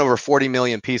that. We've done over 40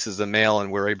 million pieces of mail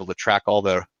and we're able to track all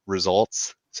the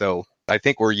results. So I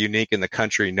think we're unique in the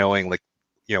country knowing what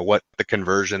the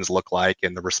conversions look like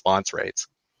and the response rates.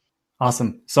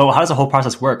 Awesome. So how does the whole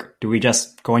process work? Do we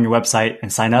just go on your website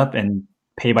and sign up and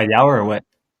pay by the hour or what?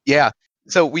 Yeah.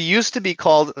 So we used to be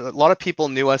called, a lot of people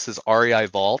knew us as REI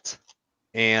Vault,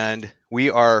 and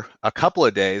we are a couple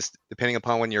of days, depending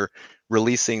upon when you're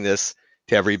releasing this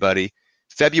to everybody.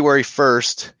 February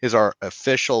 1st is our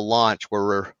official launch where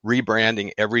we're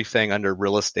rebranding everything under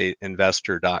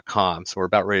realestateinvestor.com. So we're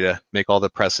about ready to make all the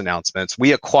press announcements.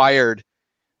 We acquired,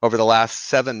 over the last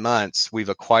 7 months, we've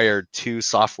acquired 2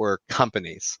 software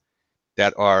companies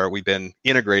that we've been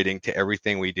integrating to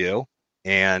everything we do.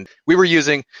 And we were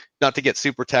using, not to get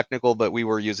super technical, but we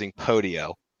were using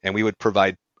Podio, and we would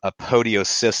provide a Podio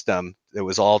system that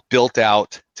was all built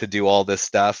out to do all this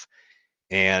stuff.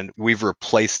 And we've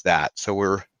replaced that. So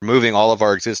we're moving all of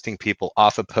our existing people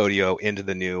off of Podio into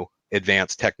the new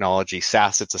advanced technology.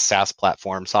 SaaS, it's a SaaS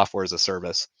platform, software as a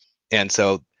service. And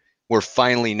so we're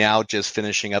finally now just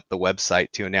finishing up the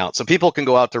website to announce. So people can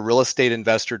go out to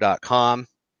realestateinvestor.com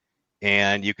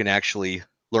and you can actually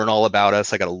learn all about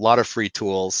us. I got a lot of free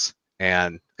tools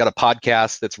and got a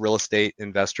podcast that's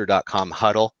realestateinvestor.com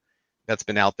huddle that's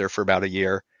been out there for about a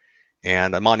year.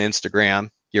 And I'm on Instagram,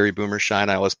 Gary Boomershine.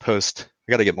 I always post.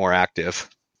 I got to get more active.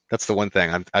 That's the one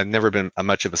thing. I've never been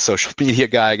much of a social media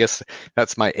guy. I guess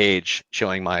that's my age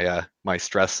showing my my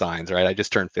stress signs, right? I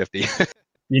just turned 50.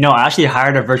 I actually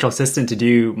hired a virtual assistant to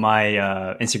do my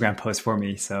Instagram post for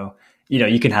me. So,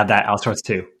 you can have that outsourced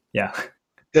too. Yeah.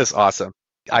 That's awesome.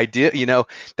 I did,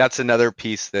 that's another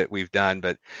piece that we've done,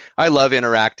 but I love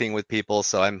interacting with people.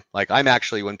 So I'm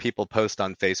actually, when people post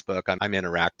on Facebook, I'm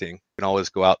interacting. You can always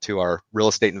go out to our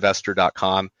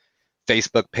realestateinvestor.com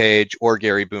Facebook page or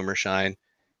Gary Boomershine.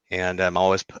 And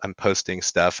I'm posting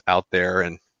stuff out there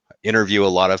and interview a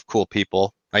lot of cool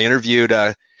people. I interviewed,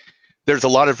 there's a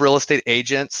lot of real estate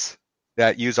agents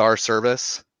that use our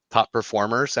service, top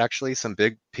performers, actually, some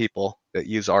big people that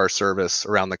use our service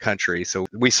around the country. So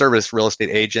we service real estate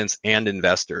agents and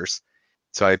investors.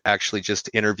 So I actually just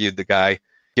interviewed the guy.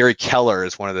 Gary Keller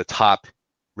is one of the top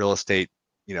real estate,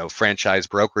 franchise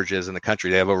brokerages in the country.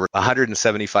 They have over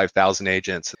 175,000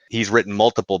 agents. He's written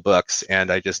multiple books, and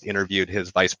I just interviewed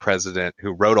his vice president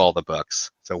who wrote all the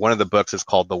books. So one of the books is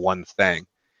called The One Thing.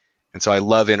 And so I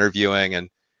love interviewing and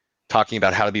talking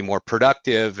about how to be more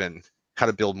productive and how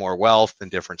to build more wealth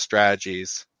and different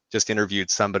strategies. Just interviewed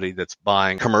somebody that's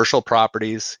buying commercial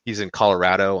properties. He's in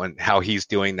Colorado and how he's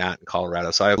doing that in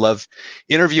Colorado. So I love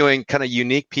interviewing kind of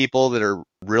unique people that are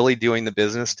really doing the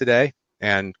business today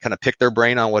and kind of pick their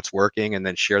brain on what's working and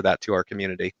then share that to our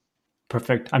community.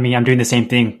 Perfect. I mean, I'm doing the same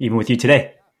thing even with you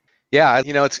today. Yeah,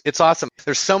 it's awesome.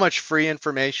 There's so much free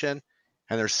information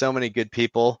and there's so many good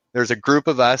people. There's a group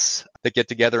of us that get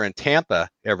together in Tampa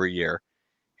every year,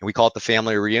 and we call it the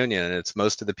family reunion. And it's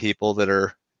most of the people that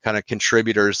are kind of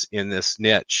contributors in this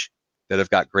niche that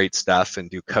have got great stuff and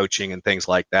do coaching and things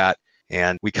like that.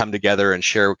 And we come together and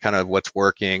share kind of what's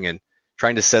working and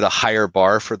trying to set a higher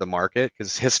bar for the market.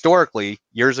 Because historically,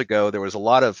 years ago, there was a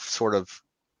lot of sort of,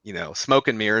 smoke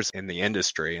and mirrors in the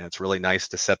industry. And it's really nice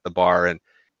to set the bar. And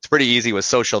it's pretty easy with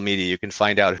social media. You can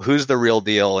find out who's the real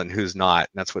deal and who's not.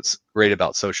 And that's what's great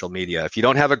about social media. If you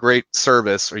don't have a great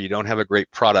service or you don't have a great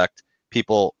product,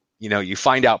 people, you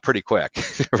find out pretty quick,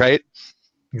 right?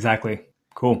 Exactly.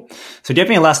 Cool. So do you have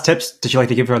any last tips that you'd like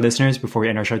to give to our listeners before we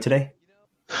end our show today?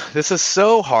 This is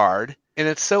so hard and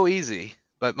it's so easy,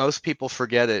 but most people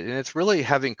forget it. And it's really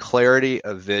having clarity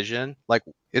of vision. Like,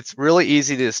 it's really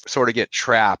easy to sort of get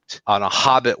trapped on a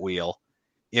hobbit wheel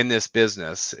in this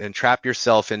business and trap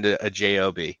yourself into a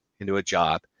job, into a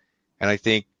job. And I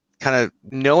think kind of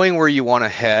knowing where you want to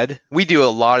head. We do a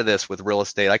lot of this with real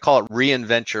estate. I call it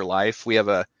Reinvent Your Life. We have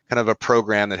a kind of a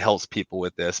program that helps people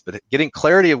with this, but getting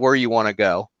clarity of where you want to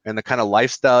go and the kind of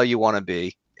lifestyle you want to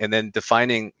be, and then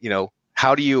defining,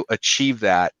 how do you achieve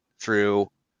that through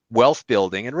wealth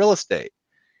building in real estate,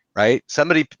 right?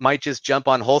 Somebody might just jump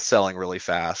on wholesaling really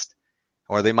fast,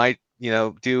 or they might,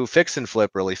 do fix and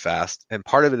flip really fast. And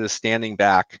part of it is standing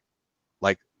back,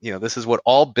 like, this is what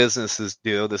all businesses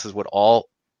do. This is what all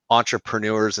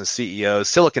entrepreneurs and CEOs,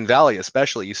 Silicon Valley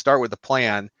especially, you start with a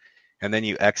plan and then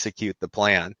you execute the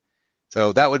plan.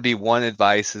 So that would be one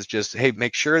advice, is just, hey,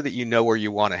 make sure that you know where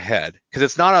you want to head. Because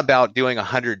it's not about doing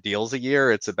 100 deals a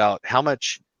year. It's about how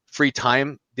much free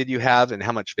time did you have and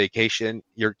how much vacation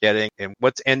you're getting and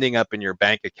what's ending up in your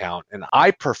bank account. And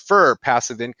I prefer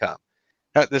passive income.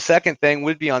 The second thing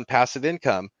would be on passive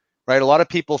income, right? A lot of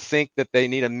people think that they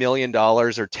need $1 million or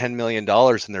 $10 million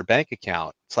in their bank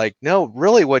account. It's like, no,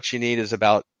 really what you need is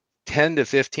about $10 to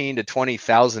 $15 to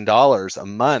 $20,000 a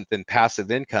month in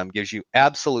passive income. Gives you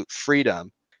absolute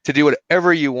freedom to do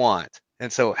whatever you want.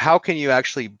 And so how can you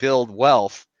actually build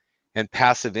wealth and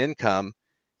passive income,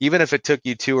 even if it took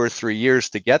you 2 or 3 years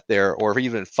to get there, or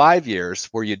even 5 years,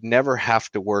 where you'd never have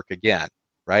to work again,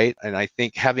 right? And I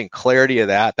think having clarity of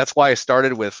that's why I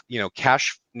started with,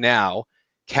 cash now,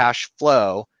 cash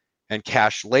flow, and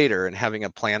cash later, and having a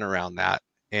plan around that.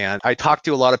 And I talk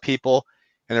to a lot of people,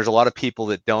 and there's a lot of people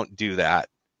that don't do that.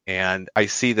 And I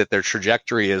see that their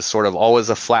trajectory is sort of always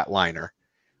a flatliner.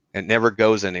 It never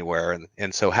goes anywhere.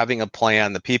 And so having a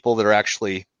plan, the people that are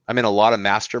actually, I'm in a lot of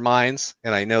masterminds,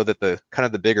 and I know that the kind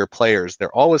of the bigger players,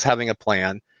 they're always having a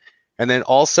plan. And then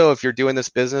also, if you're doing this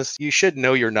business, you should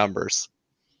know your numbers.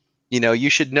 You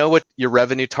should know what your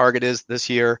revenue target is this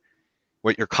year,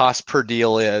 what your cost per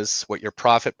deal is, what your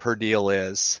profit per deal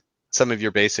is, some of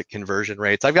your basic conversion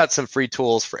rates. I've got some free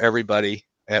tools for everybody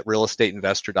at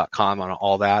realestateinvestor.com on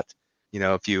all that.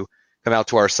 If you come out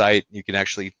to our site, you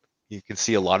can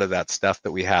see a lot of that stuff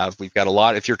that we have. We've got a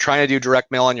lot. If you're trying to do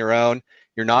direct mail on your own,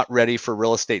 you're not ready for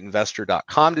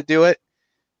realestateinvestor.com to do it,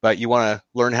 but you want to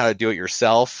learn how to do it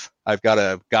yourself. I've got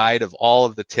a guide of all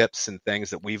of the tips and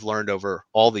things that we've learned over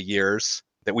all the years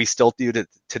that we still do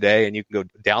today, and you can go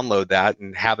download that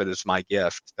and have it as my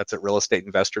gift. That's at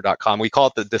realestateinvestor.com. We call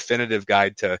it the definitive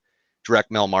guide to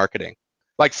direct mail marketing.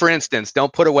 Like, for instance,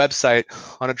 don't put a website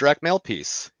on a direct mail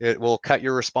piece. It will cut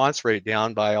your response rate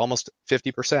down by almost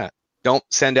 50%. Don't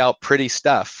send out pretty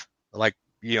stuff like,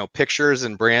 pictures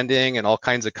and branding and all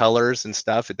kinds of colors and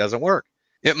stuff. It doesn't work.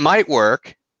 It might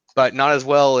work, but not as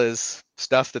well as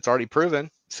stuff that's already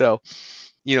proven. So,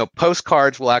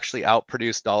 postcards will actually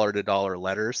outproduce dollar-to-dollar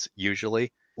letters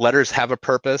usually. Letters have a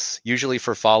purpose, usually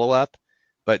for follow-up,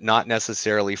 but not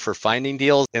necessarily for finding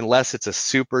deals, unless it's a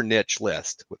super niche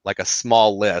list, like a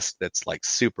small list that's like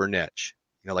super niche,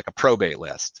 like a probate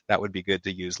list. That would be good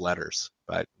to use letters.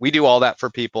 But we do all that for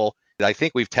people. I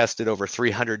think we've tested over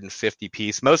 350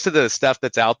 pieces. Most of the stuff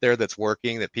that's out there that's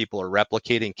working, that people are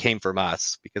replicating, came from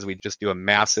us, because we just do a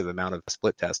massive amount of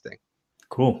split testing.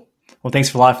 Cool. Well,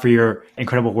 thanks a lot for your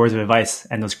incredible words of advice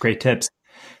and those great tips.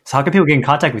 So how can people get in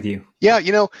contact with you? Yeah,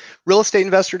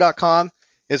 realestateinvestor.com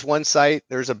is one site.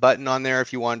 There's a button on there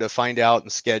if you wanted to find out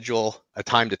and schedule a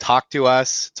time to talk to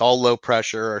us. It's all low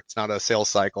pressure. It's not a sales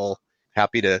cycle.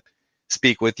 Happy to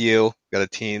speak with you. Got a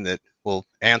team that will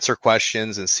answer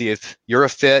questions and see if you're a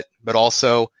fit, but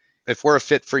also if we're a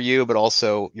fit for you, but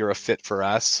also you're a fit for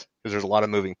us, because there's a lot of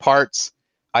moving parts.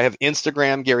 I have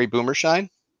Instagram, Gary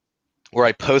Boomershine, where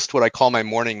I post what I call my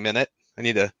morning minute. I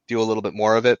need to do a little bit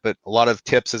more of it, but a lot of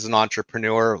tips as an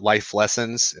entrepreneur, life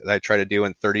lessons that I try to do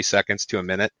in 30 seconds to a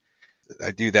minute.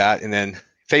 I do that. And then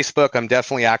Facebook, I'm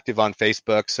definitely active on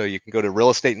Facebook. So you can go to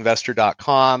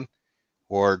realestateinvestor.com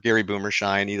or Gary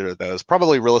Boomershine, either of those.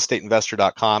 Probably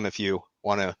realestateinvestor.com if you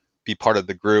want to be part of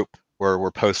the group where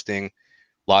we're posting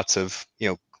lots of,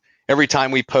 every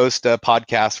time we post a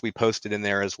podcast, we post it in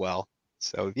there as well.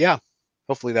 So yeah,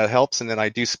 hopefully that helps. And then I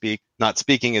do speak, not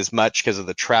speaking as much because of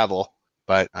the travel,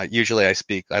 but usually I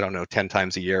speak, 10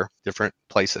 times a year, different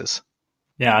places.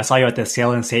 Yeah, I saw you at the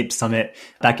Sale and Sape Summit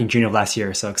back in June of last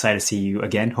year. So excited to see you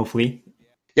again, hopefully.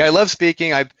 Yeah, I love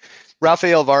speaking.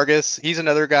 Rafael Vargas, he's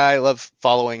another guy. I love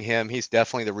following him. He's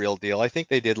definitely the real deal. I think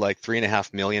they did like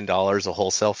 $3.5 million of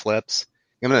wholesale flips.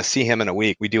 I'm going to see him in a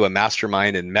week. We do a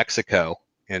mastermind in Mexico,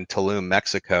 in Tulum,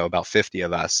 Mexico, about 50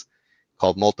 of us,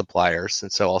 called Multipliers.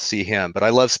 And so I'll see him. But I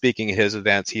love speaking at his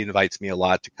events. He invites me a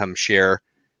lot to come share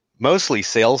mostly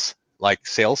sales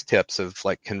tips of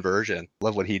like conversion.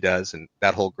 Love what he does and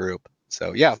that whole group.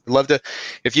 So yeah, I'd love to,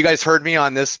 if you guys heard me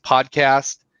on this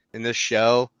podcast, in this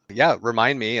show, yeah,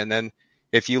 remind me. And then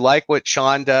if you like what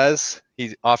Sean does,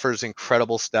 he offers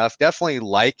incredible stuff. Definitely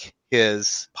like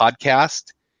his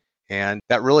podcast. And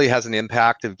that really has an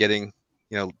impact of getting,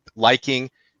 liking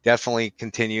definitely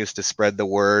continues to spread the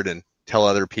word and tell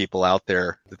other people out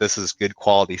there that this is good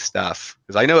quality stuff.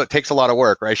 Because I know it takes a lot of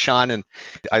work, right, Sean? And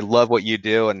I love what you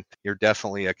do. And you're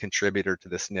definitely a contributor to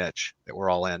this niche that we're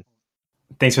all in.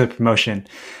 Thanks for the promotion.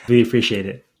 Really appreciate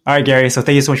it. All right, Gary. So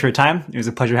thank you so much for your time. It was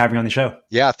a pleasure having you on the show.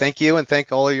 Yeah, thank you. And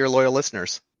thank all of your loyal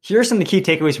listeners. Here are some of the key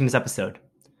takeaways from this episode.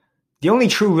 The only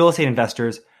true real estate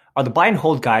investors are the buy and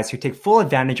hold guys who take full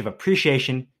advantage of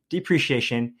appreciation,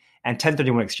 depreciation, and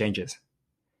 1031 exchanges.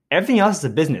 Everything else is a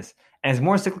business and is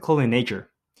more cyclical in nature.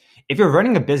 If you're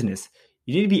running a business,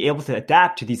 you need to be able to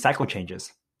adapt to these cycle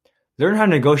changes. Learn how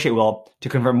to negotiate well to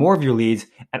convert more of your leads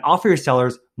and offer your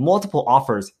sellers multiple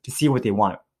offers to see what they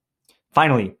want.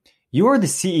 Finally, you are the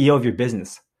CEO of your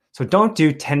business, so don't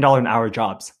do $10 an hour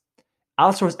jobs.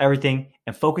 Outsource everything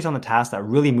and focus on the tasks that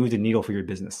really move the needle for your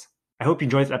business. I hope you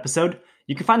enjoyed this episode.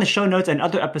 You can find the show notes and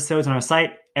other episodes on our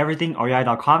site,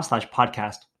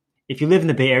 everythingrei.com/podcast. If you live in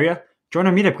the Bay Area, join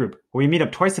our meetup group where we meet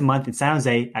up twice a month in San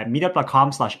Jose at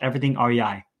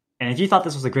meetup.com/everythingrei. And if you thought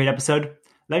this was a great episode,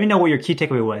 let me know what your key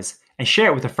takeaway was and share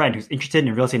it with a friend who's interested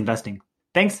in real estate investing.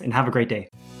 Thanks and have a great day.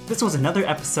 This was another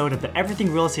episode of the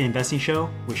Everything Real Estate Investing Show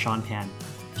with Sean Pan.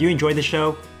 If you enjoyed the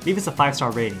show, leave us a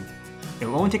 5-star rating. It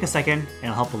will only take a second and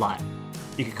it'll help a lot.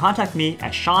 You can contact me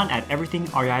at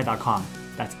sean@everythingrei.com.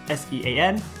 That's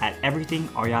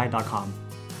SEAN@everythingrei.com.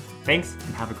 Thanks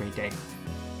and have a great day.